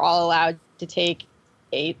there were all allowed to take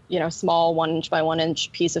a small 1 inch by 1 inch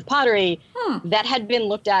piece of pottery that had been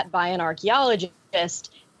looked at by an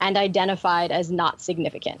archaeologist and identified as not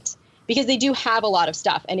significant. Because they do have a lot of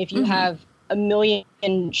stuff. And if you have a million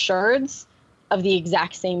shards of the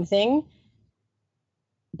exact same thing,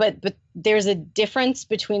 but there's a difference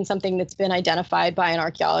between something that's been identified by an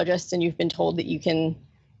archaeologist and you've been told that you can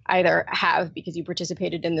either have because you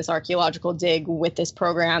participated in this archaeological dig with this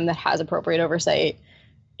program that has appropriate oversight,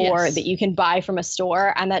 or that you can buy from a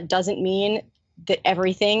store. And that doesn't mean that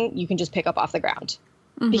everything you can just pick up off the ground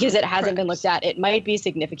because it hasn't been looked at. It might be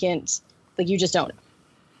significant. Like, you just don't know.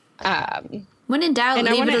 When in doubt,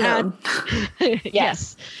 leave it alone.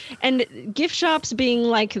 Yes. And gift shops, being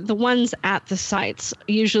like the ones at the sites,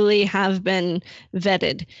 usually have been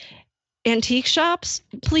vetted. Antique shops,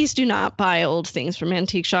 please do not buy old things from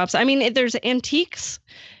antique shops. I mean, there's antiques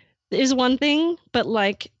is one thing, but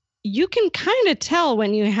like, you can kind of tell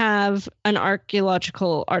when you have an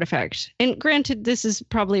archaeological artifact. And granted, this is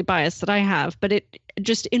probably a bias that I have, but it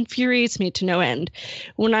just infuriates me to no end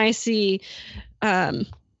when I see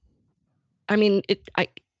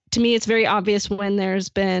to me, it's very obvious when there's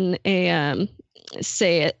been a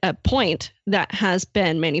point that has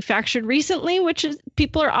been manufactured recently, which is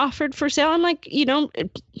people are offered for sale. I'm like,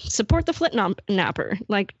 support the flint napper.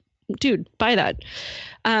 Like, dude, buy that.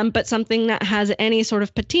 But something that has any sort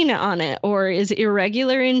of patina on it or is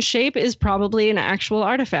irregular in shape is probably an actual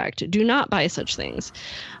artifact. Do not buy such things.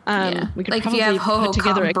 We could like if you have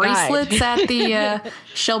Hohokam bracelets guide. at the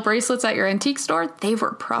shell bracelets at your antique store, they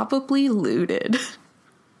were probably looted.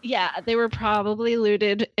 Yeah, they were probably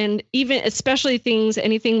looted. And even especially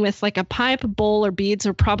anything with like a pipe, bowl, or beads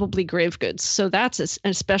are probably grave goods. So that's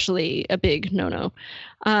especially a big no-no.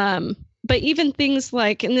 But even things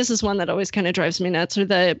like, and this is one that always kind of drives me nuts, are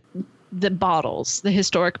the bottles, the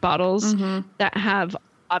historic bottles that have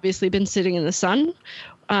obviously been sitting in the sun,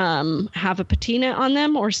 have a patina on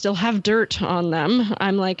them or still have dirt on them.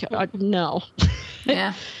 I'm like, no.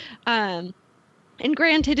 Yeah. And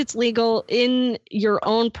granted, it's legal in your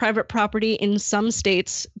own private property in some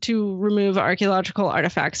states to remove archaeological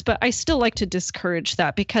artifacts, but I still like to discourage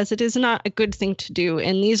that because it is not a good thing to do.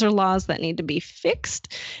 And these are laws that need to be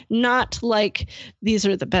fixed, not like these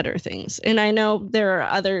are the better things. And I know there are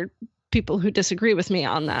other people who disagree with me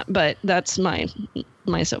on that, but that's my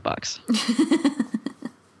soapbox.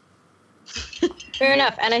 Fair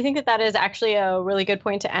enough. And I think that is actually a really good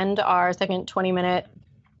point to end our second 20-minute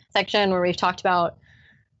section, where we've talked about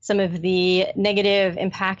some of the negative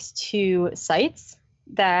impacts to sites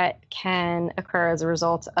that can occur as a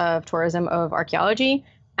result of tourism of archaeology.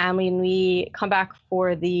 And when we come back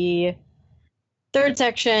for the third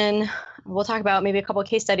section, we'll talk about maybe a couple of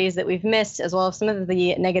case studies that we've missed, as well as some of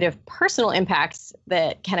the negative personal impacts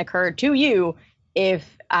that can occur to you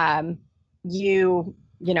if you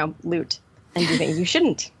loot and do things you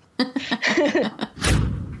shouldn't.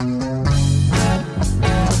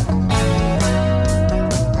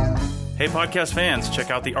 Hey, podcast fans,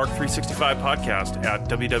 check out the ARC365 podcast at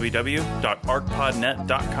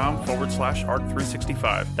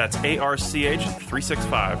www.arcpodnet.com/ARC365. That's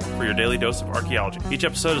ARCH365 for your daily dose of archaeology. Each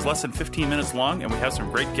episode is less than 15 minutes long, and we have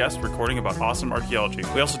some great guests recording about awesome archaeology.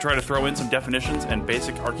 We also try to throw in some definitions and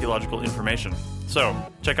basic archaeological information. So,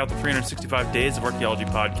 check out the 365 Days of Archaeology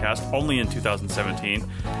podcast, only in 2017,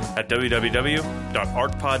 at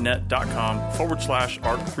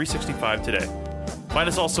www.arcpodnet.com/ARC365 today. Find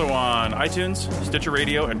us also on iTunes, Stitcher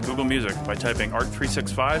Radio, and Google Music by typing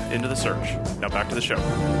ARC365 into the search. Now back to the show.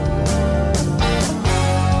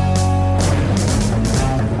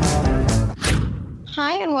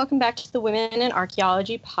 Hi, and welcome back to the Women in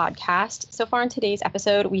Archaeology podcast. So far in today's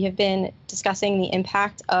episode, we have been discussing the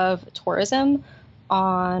impact of tourism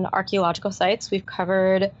on archaeological sites. We've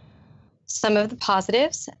covered some of the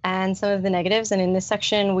positives and some of the negatives. And in this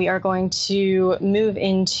section, we are going to move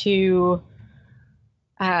into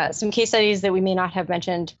some case studies that we may not have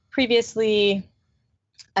mentioned previously,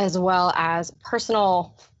 as well as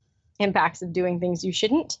personal impacts of doing things you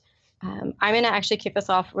shouldn't. I'm going to actually kick this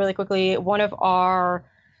off really quickly. One of our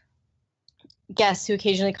guests who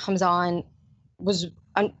occasionally comes on was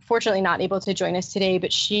unfortunately not able to join us today,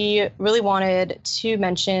 but she really wanted to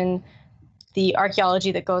mention the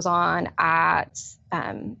archaeology that goes on at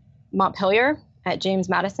Montpelier, at James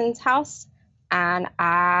Madison's house, and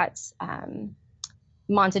at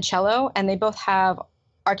Monticello. And they both have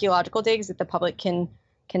archaeological digs that the public can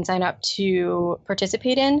sign up to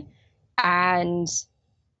participate in. And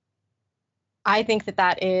I think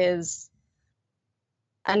that is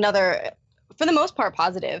another, for the most part,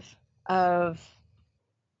 positive of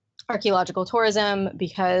archaeological tourism,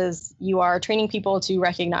 because you are training people to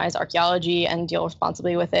recognize archaeology and deal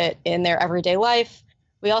responsibly with it in their everyday life.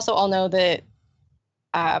 We also all know that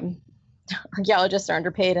archaeologists are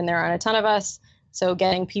underpaid and there aren't a ton of us. So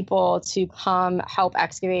getting people to come help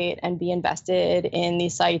excavate and be invested in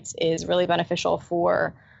these sites is really beneficial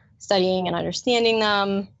for studying and understanding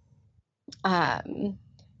them. As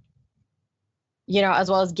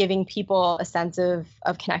well as giving people a sense of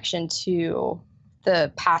connection to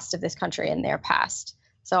the past of this country and their past.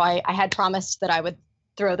 So I had promised that I would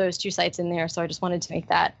throw those two sites in there. So I just wanted to make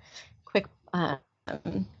that quick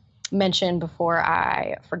mention before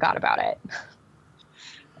I forgot about it,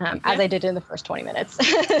 as I did in the first 20 minutes.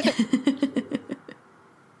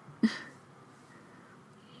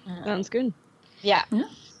 Sounds good. Yeah.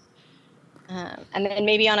 And then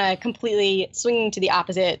maybe on a completely swinging to the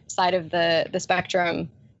opposite side of the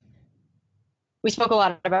spectrum, we spoke a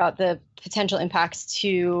lot about the potential impacts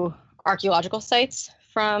to archaeological sites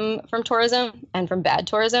from tourism and from bad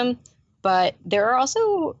tourism, but there are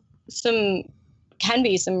also can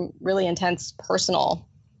be some really intense personal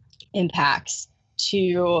impacts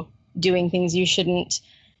to doing things you shouldn't.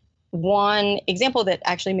 One example that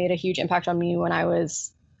actually made a huge impact on me when I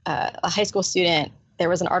was a high school student, there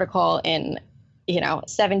was an article in,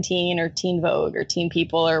 17 or Teen Vogue or Teen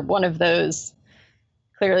People or one of those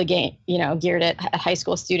clearly geared at high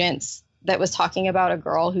school students, that was talking about a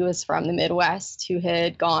girl who was from the Midwest who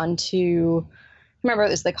had gone to, remember, it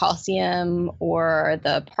was the Colosseum or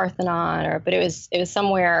the Parthenon, but it was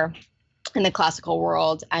somewhere in the classical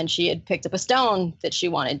world, and she had picked up a stone that she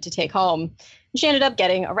wanted to take home. And she ended up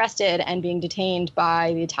getting arrested and being detained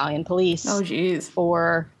by the Italian police. Oh, geez.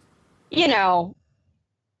 For,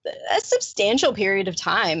 a substantial period of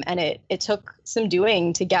time. And it took some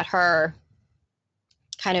doing to get her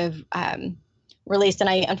kind of released. And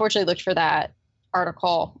I unfortunately looked for that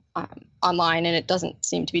article online, and it doesn't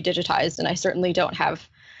seem to be digitized. And I certainly don't have,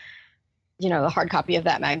 the hard copy of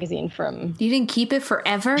that magazine from... You didn't keep it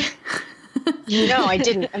forever? No, I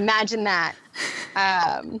didn't. Imagine that.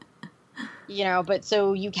 But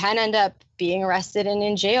so you can end up being arrested and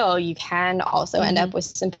in jail. You can also end up with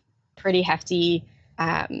some pretty hefty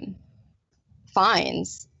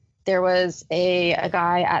fines. There was a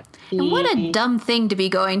guy at the... And what a dumb thing to be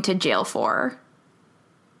going to jail for.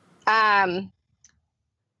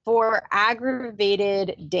 For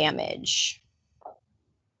aggravated damage.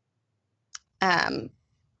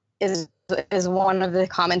 Is one of the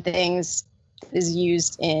common things is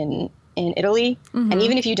used in Italy. Mm-hmm. And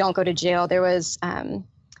even if you don't go to jail, there was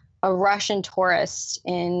a Russian tourist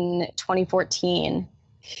in 2014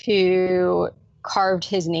 who carved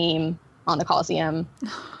his name on the Colosseum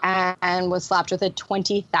and was slapped with a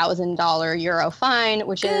 $20,000 euro fine,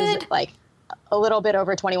 which is like a little bit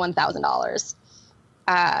over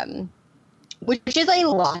 $21,000, which is a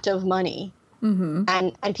lot of money.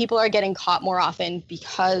 Mm-hmm. And people are getting caught more often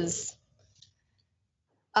because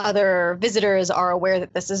other visitors are aware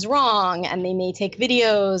that this is wrong, and they may take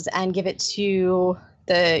videos and give it to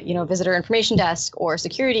the visitor information desk or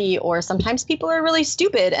security, or sometimes people are really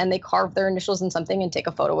stupid and they carve their initials in something and take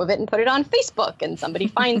a photo of it and put it on Facebook, and somebody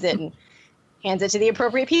finds it and hands it to the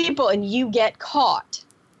appropriate people, and you get caught.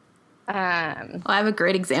 I have a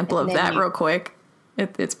great example of that real quick.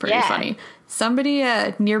 It's pretty funny. Somebody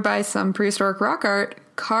nearby some prehistoric rock art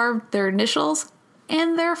carved their initials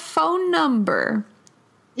and their phone number.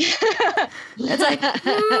 It's like,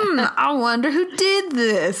 I wonder who did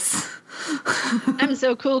this. I'm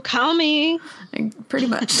so cool. Call me. Like, pretty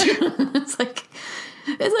much. It's like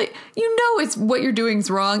it's what you're doing is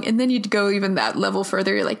wrong, and then you'd go even that level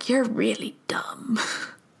further. You're like, you're really dumb.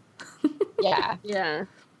 Yeah. Yeah.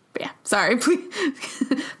 But yeah. Sorry.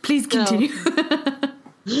 Please continue.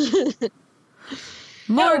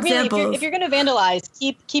 More really, examples. if you're going to vandalize,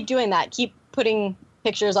 keep doing that. Keep putting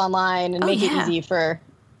pictures online and make it easy for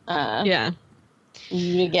you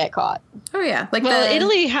to get caught. Oh yeah, like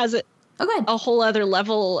Italy has go a whole other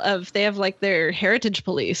level of, they have like their heritage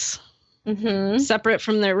police separate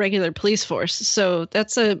from their regular police force. So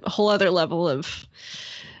that's a whole other level of,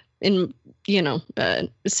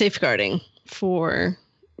 safeguarding for,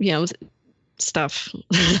 stuff.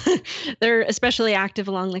 They're especially active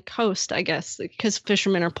along the coast, I guess, because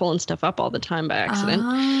fishermen are pulling stuff up all the time by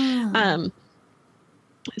accident.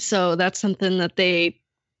 So that's something that they,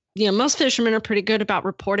 most fishermen are pretty good about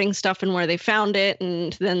reporting stuff and where they found it.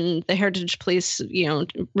 And then the heritage police,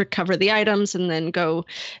 recover the items and then go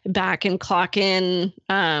back and clock in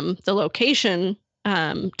the location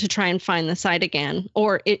to try and find the site again.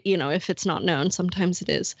 Or, if it's not known, sometimes it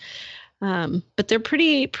is. But they're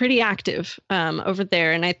pretty active over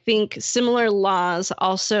there. And I think similar laws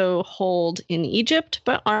also hold in Egypt,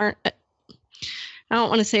 but I don't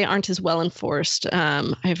want to say aren't as well enforced.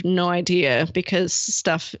 I have no idea because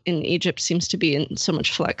stuff in Egypt seems to be in so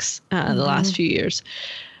much flux the last few years.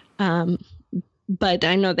 But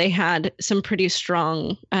I know they had some pretty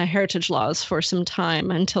strong heritage laws for some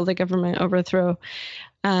time until the government overthrow.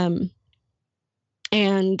 And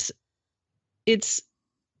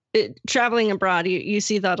traveling abroad, you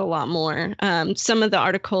see that a lot more. Some of the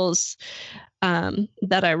articles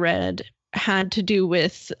that I read had to do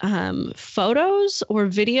with photos or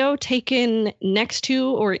video taken next to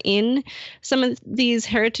or in some of these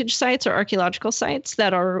heritage sites or archaeological sites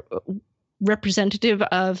that are representative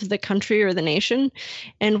of the country or the nation.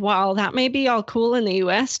 And while that may be all cool in the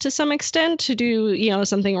US to some extent to do,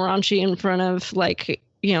 something raunchy in front of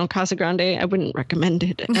Casa Grande, I wouldn't recommend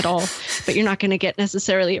it at all, but you're not going to get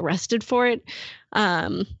necessarily arrested for it.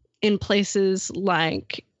 In places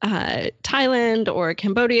like Thailand or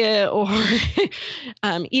Cambodia or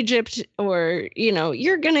Egypt, or,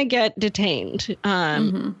 you're going to get detained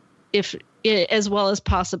if as well as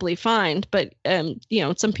possibly fined. But,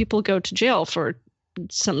 some people go to jail for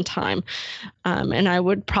some time. And I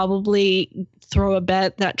would probably throw a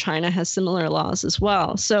bet that China has similar laws as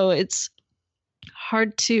well. So it's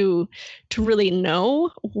hard to really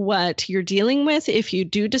know what you're dealing with if you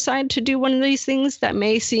do decide to do one of these things that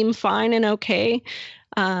may seem fine and okay.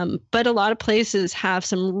 But a lot of places have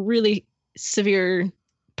some really severe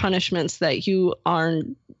punishments that you are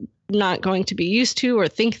not going to be used to or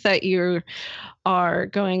think that you are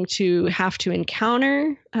going to have to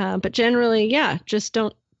encounter. But generally, just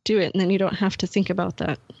don't do it, and then you don't have to think about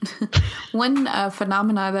that. One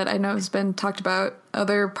phenomena that I know has been talked about,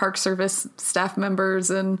 other Park Service staff members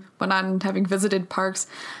and whatnot, having visited parks,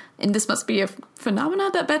 and this must be a phenomena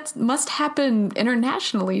that must happen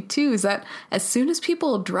internationally too, is that as soon as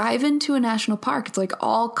people drive into a national park, it's like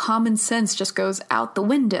all common sense just goes out the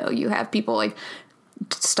window. You have people like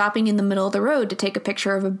stopping in the middle of the road to take a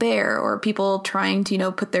picture of a bear, or people trying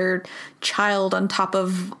to, put their child on top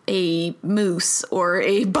of a moose or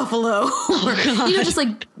a buffalo, or, just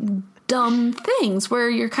like dumb things where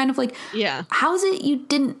you're kind of like, how is it you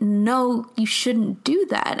didn't know you shouldn't do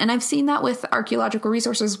that? And I've seen that with archaeological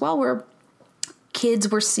resources as well, where kids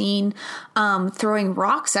were seen throwing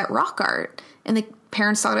rocks at rock art and the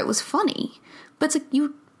parents thought it was funny. But it's like,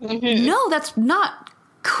 no, that's not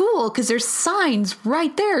cool, because there's signs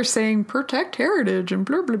right there saying protect heritage and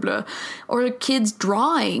blah blah blah, or kids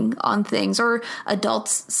drawing on things, or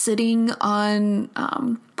adults sitting on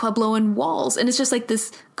Puebloan walls, and it's just like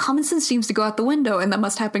this common sense seems to go out the window, and that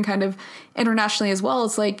must happen kind of internationally as well.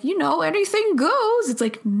 It's like, anything goes. It's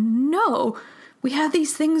like, no, we have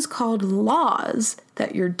these things called laws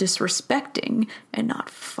that you're disrespecting and not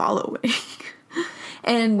following.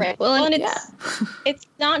 And right. Well, and it's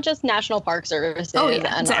not just National Park Services and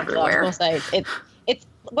it's everywhere. Sites. It's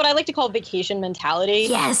what I like to call vacation mentality.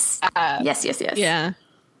 Yes. Yes. Yeah.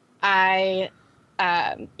 And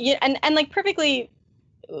like perfectly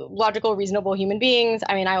logical, reasonable human beings.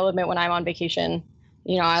 I mean, I will admit, when I'm on vacation,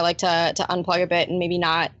 I like to unplug a bit and maybe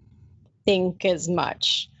not think as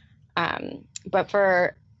much. But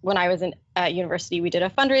for when I was at university, we did a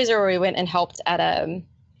fundraiser where we went and helped at a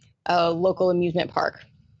local amusement park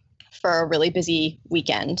for a really busy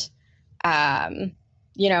weekend.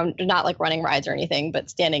 Not like running rides or anything, but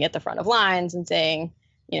standing at the front of lines and saying,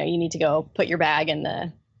 you need to go put your bag in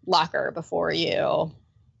the locker before you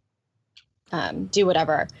do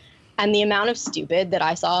whatever. And the amount of stupid that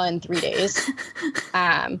I saw in 3 days.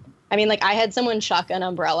 I had someone chuck an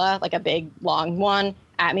umbrella, like a big long one,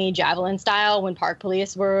 at me javelin style when park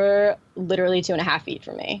police were literally 2.5 feet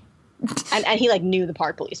from me. And he knew the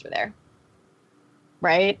park police were there.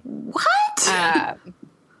 Right? What?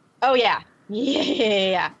 Oh yeah.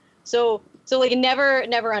 Yeah. So like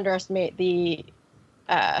never underestimate the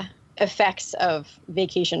effects of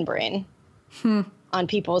vacation brain on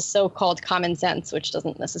people's so-called common sense, which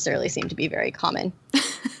doesn't necessarily seem to be very common.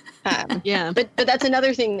 Yeah. But that's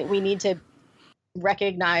another thing that we need to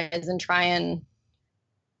recognize and try and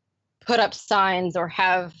put up signs or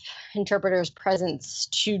have interpreters presence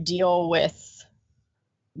to deal with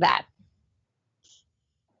that.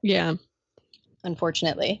 Yeah.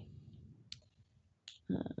 Unfortunately.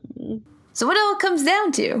 So what it all comes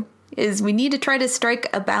down to is we need to try to strike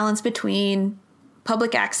a balance between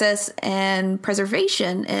public access and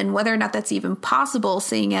preservation, and whether or not that's even possible,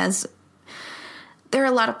 seeing as there are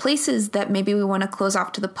a lot of places that maybe we want to close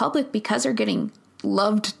off to the public because they're getting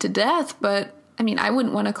loved to death. But I mean, I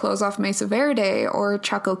wouldn't want to close off Mesa Verde or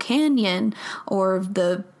Chaco Canyon or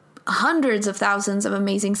the hundreds of thousands of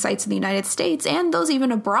amazing sites in the United States, and those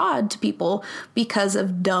even abroad, to people because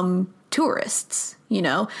of dumb tourists. You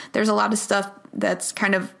know, there's a lot of stuff that's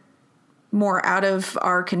kind of more out of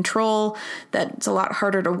our control that's a lot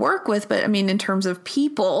harder to work with. But I mean, in terms of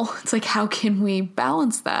people, it's like, how can we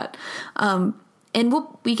balance that? And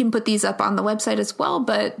we can put these up on the website as well,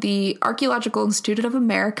 but the Archaeological Institute of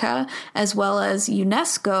America, as well as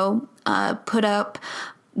UNESCO, put up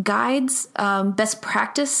guides, best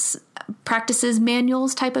practices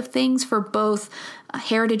manuals type of things for both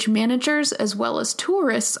heritage managers as well as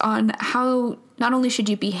tourists on how not only should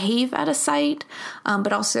you behave at a site,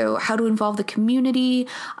 but also how to involve the community,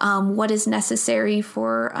 what is necessary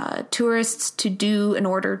for tourists to do in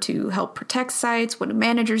order to help protect sites, what do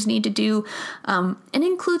managers need to do, and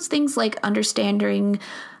includes things like understanding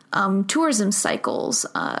tourism cycles,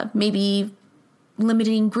 maybe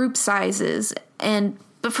limiting group sizes.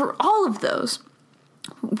 But for all of those,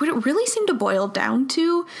 what it really seemed to boil down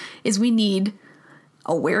to is we need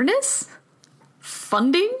awareness,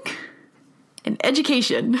 funding, and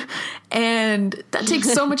education. And that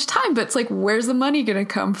takes so much time, but it's like, where's the money going to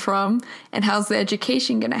come from? And how's the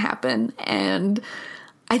education going to happen? And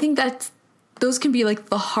I think those can be like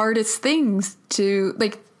the hardest things to,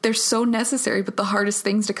 like, they're so necessary, but the hardest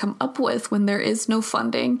things to come up with when there is no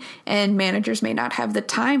funding and managers may not have the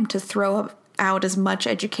time to throw out as much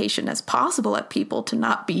education as possible at people to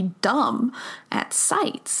not be dumb at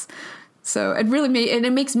sites. So it really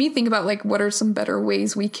it makes me think about, like, what are some better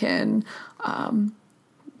ways we can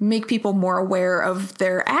make people more aware of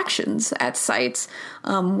their actions at sites,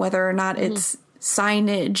 whether or not it's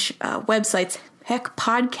signage, websites, heck,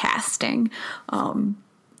 podcasting.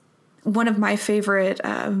 One of my favorite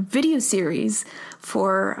video series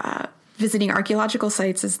for visiting archaeological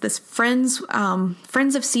sites is this Friends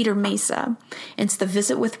of Cedar Mesa. It's the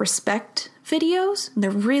Visit with Respect videos. And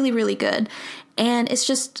they're really, really good. And it's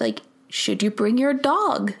just like, should you bring your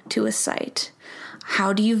dog to a site?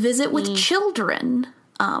 How do you visit with children?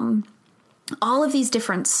 All of these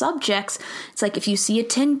different subjects. It's like, if you see a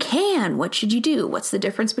tin can, what should you do? What's the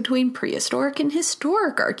difference between prehistoric and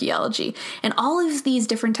historic archaeology? And all of these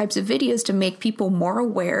different types of videos to make people more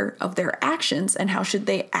aware of their actions and how should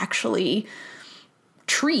they actually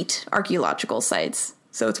treat archaeological sites.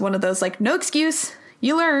 So it's one of those, like, no excuse,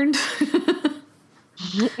 you learned.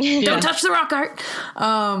 Don't touch the rock art.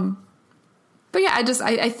 But yeah,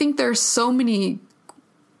 I think there's so many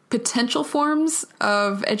potential forms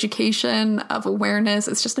of education, of awareness.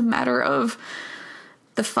 It's just a matter of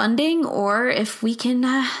the funding, or if we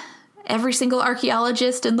can, every single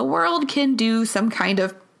archaeologist in the world can do some kind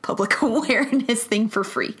of public awareness thing for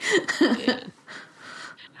free. Yeah.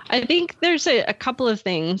 I think there's a couple of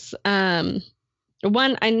things.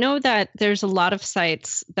 One, I know that there's a lot of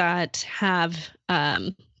sites that have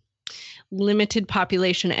limited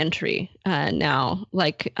population entry now.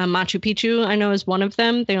 Like Machu Picchu, I know, is one of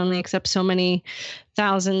them. They only accept so many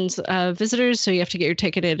thousands of visitors, so you have to get your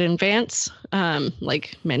ticket in advance,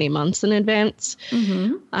 like many months in advance.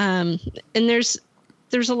 Mm-hmm. And there's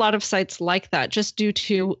a lot of sites like that, just due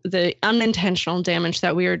to the unintentional damage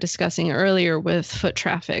that we were discussing earlier with foot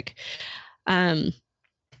traffic. And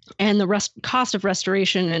the cost of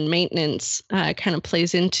restoration and maintenance kind of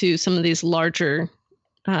plays into some of these larger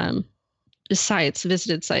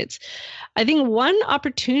visited sites. I think one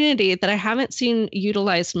opportunity that I haven't seen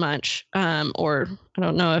utilized much, or I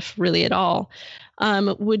don't know if really at all,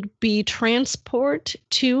 would be transport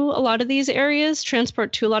to a lot of these areas,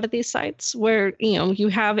 transport to a lot of these sites where, you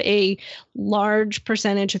have a large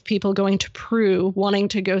percentage of people going to Peru wanting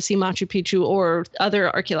to go see Machu Picchu or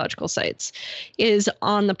other archaeological sites, is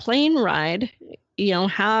on the plane ride,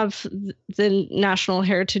 have the National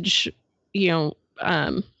Heritage,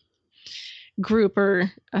 group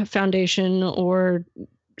or a foundation or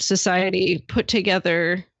society put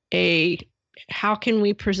together a how can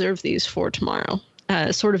we preserve these for tomorrow?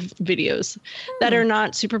 Sort of videos that are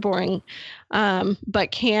not super boring,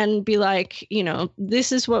 but can be like,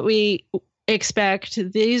 this is what we expect.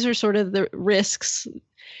 These are sort of the risks.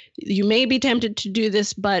 You may be tempted to do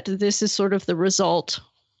this, but this is sort of the result,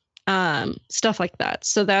 stuff like that.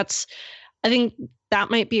 So I think that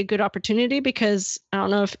might be a good opportunity, because I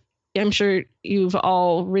don't know if, I'm sure you've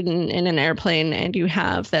all ridden in an airplane and you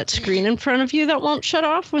have that screen in front of you that won't shut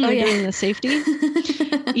off when they're doing the safety.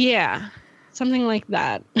 Yeah. Something like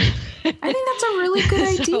that. I think that's a really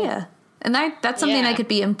good idea. And that's something that could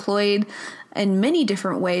be employed in many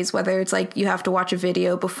different ways, whether it's like you have to watch a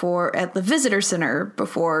video before at the visitor center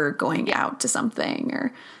before going out to something,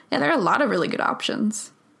 or there are a lot of really good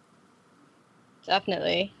options.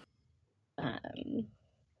 Definitely.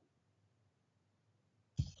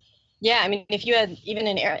 Yeah, I mean, if you had, even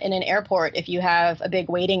in an airport, if you have a big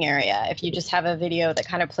waiting area, if you just have a video that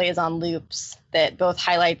kind of plays on loops that both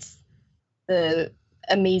highlights the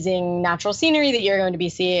amazing natural scenery that you're going to be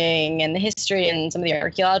seeing and the history and some of the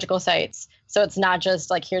archaeological sites. So it's not just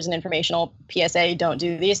like, here's an informational PSA, don't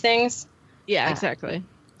do these things. Yeah, exactly.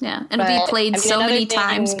 Yeah, and it'll be played so many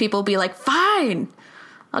times, people will be like, fine,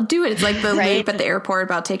 I'll do it. It's like the loop at the airport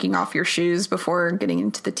about taking off your shoes before getting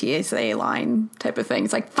into the TSA line type of thing.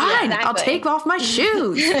 It's like, fine, I'll take off my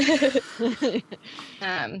shoes.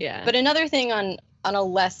 But another thing on a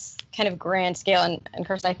less kind of grand scale, and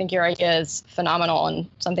Kirsten, I think your idea is phenomenal and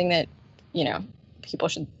something that, people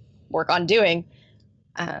should work on doing.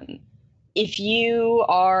 If you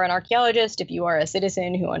are an archaeologist, if you are a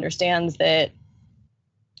citizen who understands that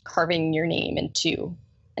carving your name into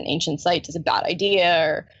an ancient site is a bad idea,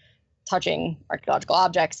 or touching archaeological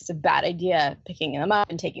objects is a bad idea, picking them up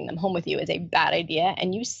and taking them home with you is a bad idea,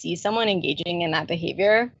 and you see someone engaging in that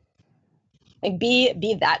behavior, like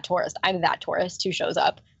be that tourist. I'm that tourist who shows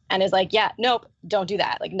up and is like, yeah, nope, don't do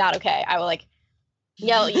that. Like, not okay. I will like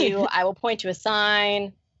yell at you. I will point to a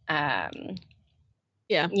sign.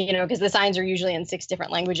 Because the signs are usually in 6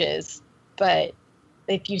 different languages. But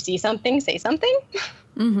if you see something, say something.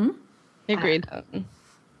 Mm-hmm. Agreed.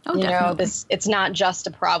 It's not just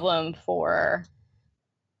a problem for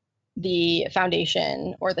the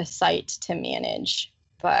foundation or the site to manage,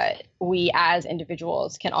 but we as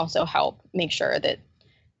individuals can also help make sure that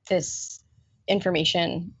this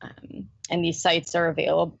information and these sites are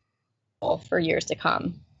available for years to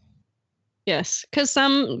come. Yes, because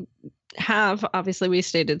some have, obviously we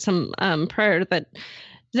stated some prior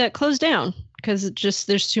that closed down because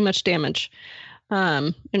there's too much damage.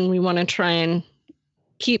 And we want to try and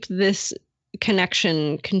keep this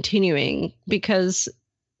connection continuing, because,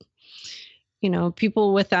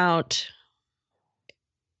 people without,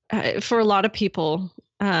 for a lot of people,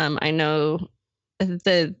 I know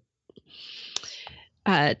the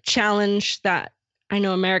challenge that I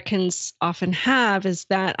know Americans often have is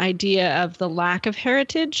that idea of the lack of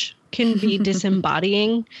heritage can be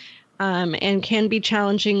disembodying, and can be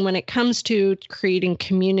challenging when it comes to creating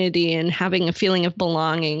community and having a feeling of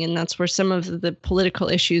belonging. And that's where some of the political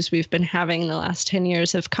issues we've been having in the last 10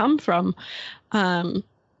 years have come from. There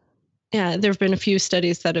have been a few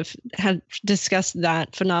studies that have discussed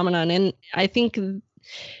that phenomenon. And I think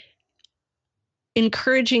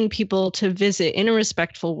encouraging people to visit in a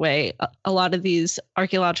respectful way a lot of these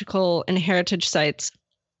archaeological and heritage sites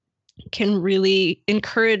can really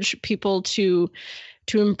encourage people to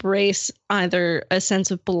embrace either a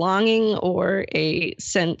sense of belonging or a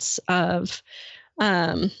sense of,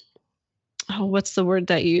 what's the word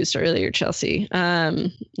that you used earlier, Chelsea?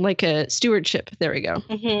 Like a stewardship. There we go.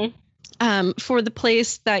 Mm-hmm. For the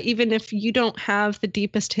place, that even if you don't have the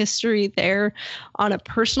deepest history there on a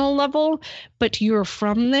personal level, but you're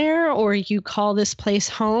from there, or you call this place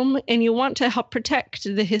home and you want to help protect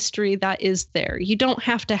the history that is there. You don't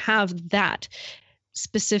have to have that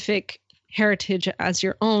specific heritage as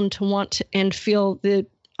your own to want to, and feel the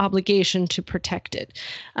obligation to protect it.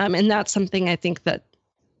 And that's something I think that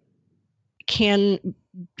can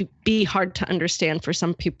be hard to understand for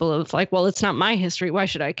some people, of like, well, it's not my history, why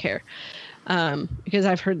should I care? Because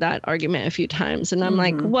I've heard that argument a few times, and I'm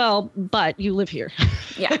like, well, but you live here.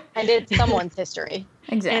 Yeah. And it's someone's history.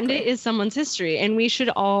 Exactly. And it is someone's history. And we should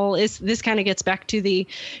all, this kind of gets back to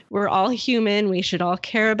we're all human. We should all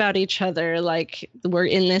care about each other. Like, we're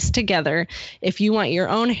in this together. If you want your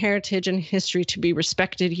own heritage and history to be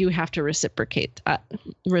respected, you have to reciprocate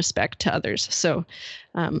respect to others. So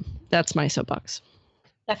that's my soapbox.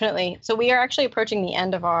 Definitely. So we are actually approaching the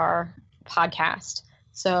end of our podcast.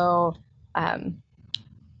 So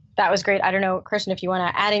that was great. I don't know, Kirsten, if you want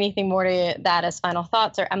to add anything more to that as final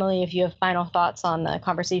thoughts, or Emily, if you have final thoughts on the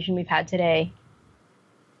conversation we've had today.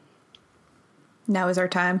 Now is our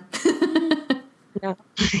time. Yeah.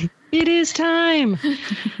 It is time.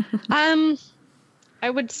 I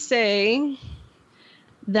would say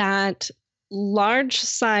that large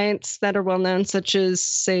sites that are well known, such as,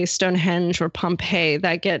 say, Stonehenge or Pompeii,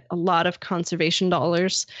 that get a lot of conservation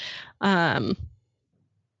dollars,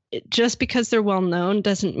 just because they're well known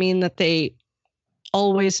doesn't mean that they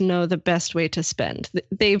always know the best way to spend.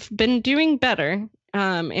 They've been doing better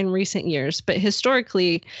in recent years, but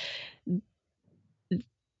historically,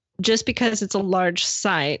 just because it's a large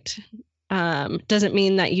site doesn't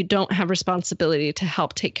mean that you don't have responsibility to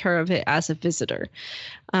help take care of it as a visitor.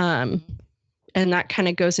 And that kind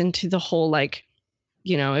of goes into the whole, like,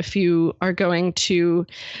 you know, if you are going to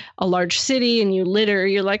a large city and you litter,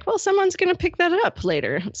 you're like, well, someone's going to pick that up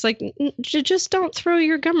later. It's like, just don't throw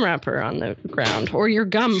your gum wrapper on the ground, or your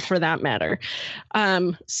gum for that matter.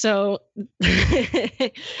 So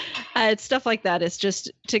it's stuff like that. It's just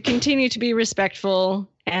to continue to be respectful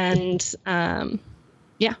and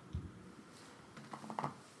yeah.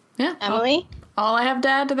 Yeah. Emily? All I have to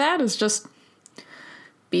add to that is just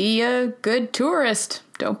be a good tourist.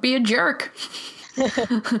 Don't be a jerk.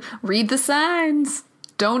 Read the signs.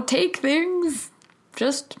 Don't take things.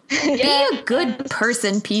 Just be a good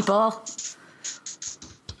person, people.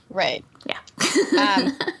 Right. Yeah.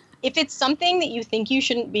 If it's something that you think you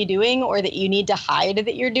shouldn't be doing, or that you need to hide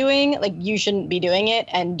that you're doing, like, you shouldn't be doing it,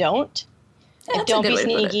 and don't. Like, don't be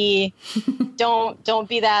sneaky. Don't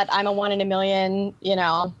be that I'm a 1 in a million, you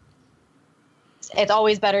know. It's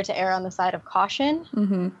always better to err on the side of caution.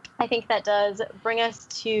 Mm-hmm. I think that does bring us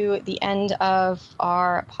to the end of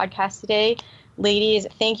our podcast today. Ladies,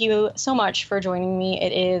 thank you so much for joining me.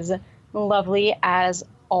 It is lovely as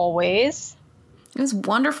always. It was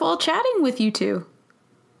wonderful chatting with you two.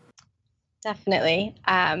 Definitely.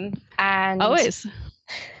 And Always.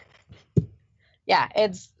 Yeah,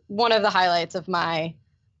 it's one of the highlights of my,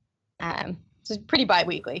 it's pretty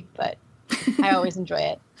bi-weekly, but I always enjoy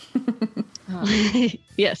it.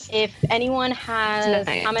 Yes. If anyone has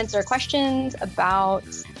comments or questions about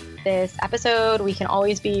this episode, we can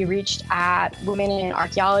always be reached at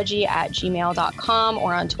womeninarchaeology@gmail.com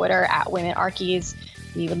or on Twitter @womenarchies.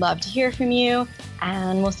 We would love to hear from you,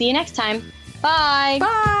 and we'll see you next time. Bye.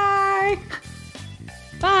 Bye.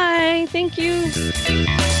 Bye. Thank you.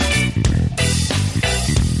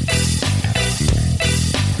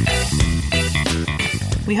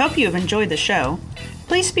 We hope you have enjoyed the show.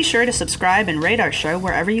 Please be sure to subscribe and rate our show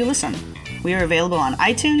wherever you listen. We are available on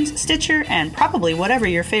iTunes, Stitcher, and probably whatever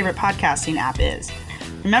your favorite podcasting app is.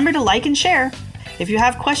 Remember to like and share. If you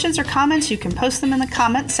have questions or comments, you can post them in the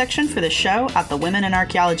comments section for the show at the Women in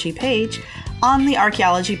Archaeology page on the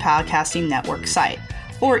Archaeology Podcasting Network site,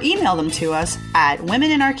 or email them to us at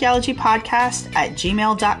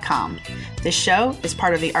womeninarchaeologypodcast@gmail.com. This show is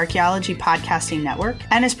part of the Archaeology Podcasting Network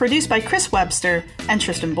and is produced by Chris Webster and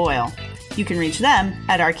Tristan Boyle. You can reach them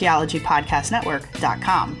at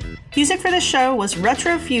archaeologypodcastnetwork.com. Music for this show was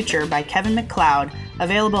Retro Future by Kevin MacLeod,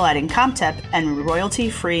 available at Incomptep and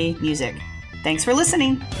royalty-free music. Thanks for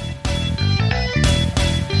listening.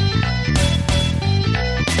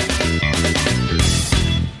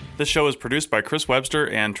 This show is produced by Chris Webster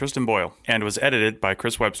and Tristan Boyle and was edited by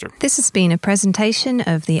Chris Webster. This has been a presentation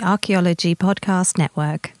of the Archaeology Podcast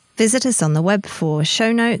Network. Visit us on the web for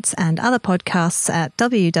show notes and other podcasts at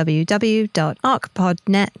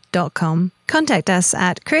www.archpodnet.com. Contact us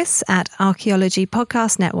at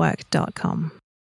chris@archaeologypodcastnetwork.com.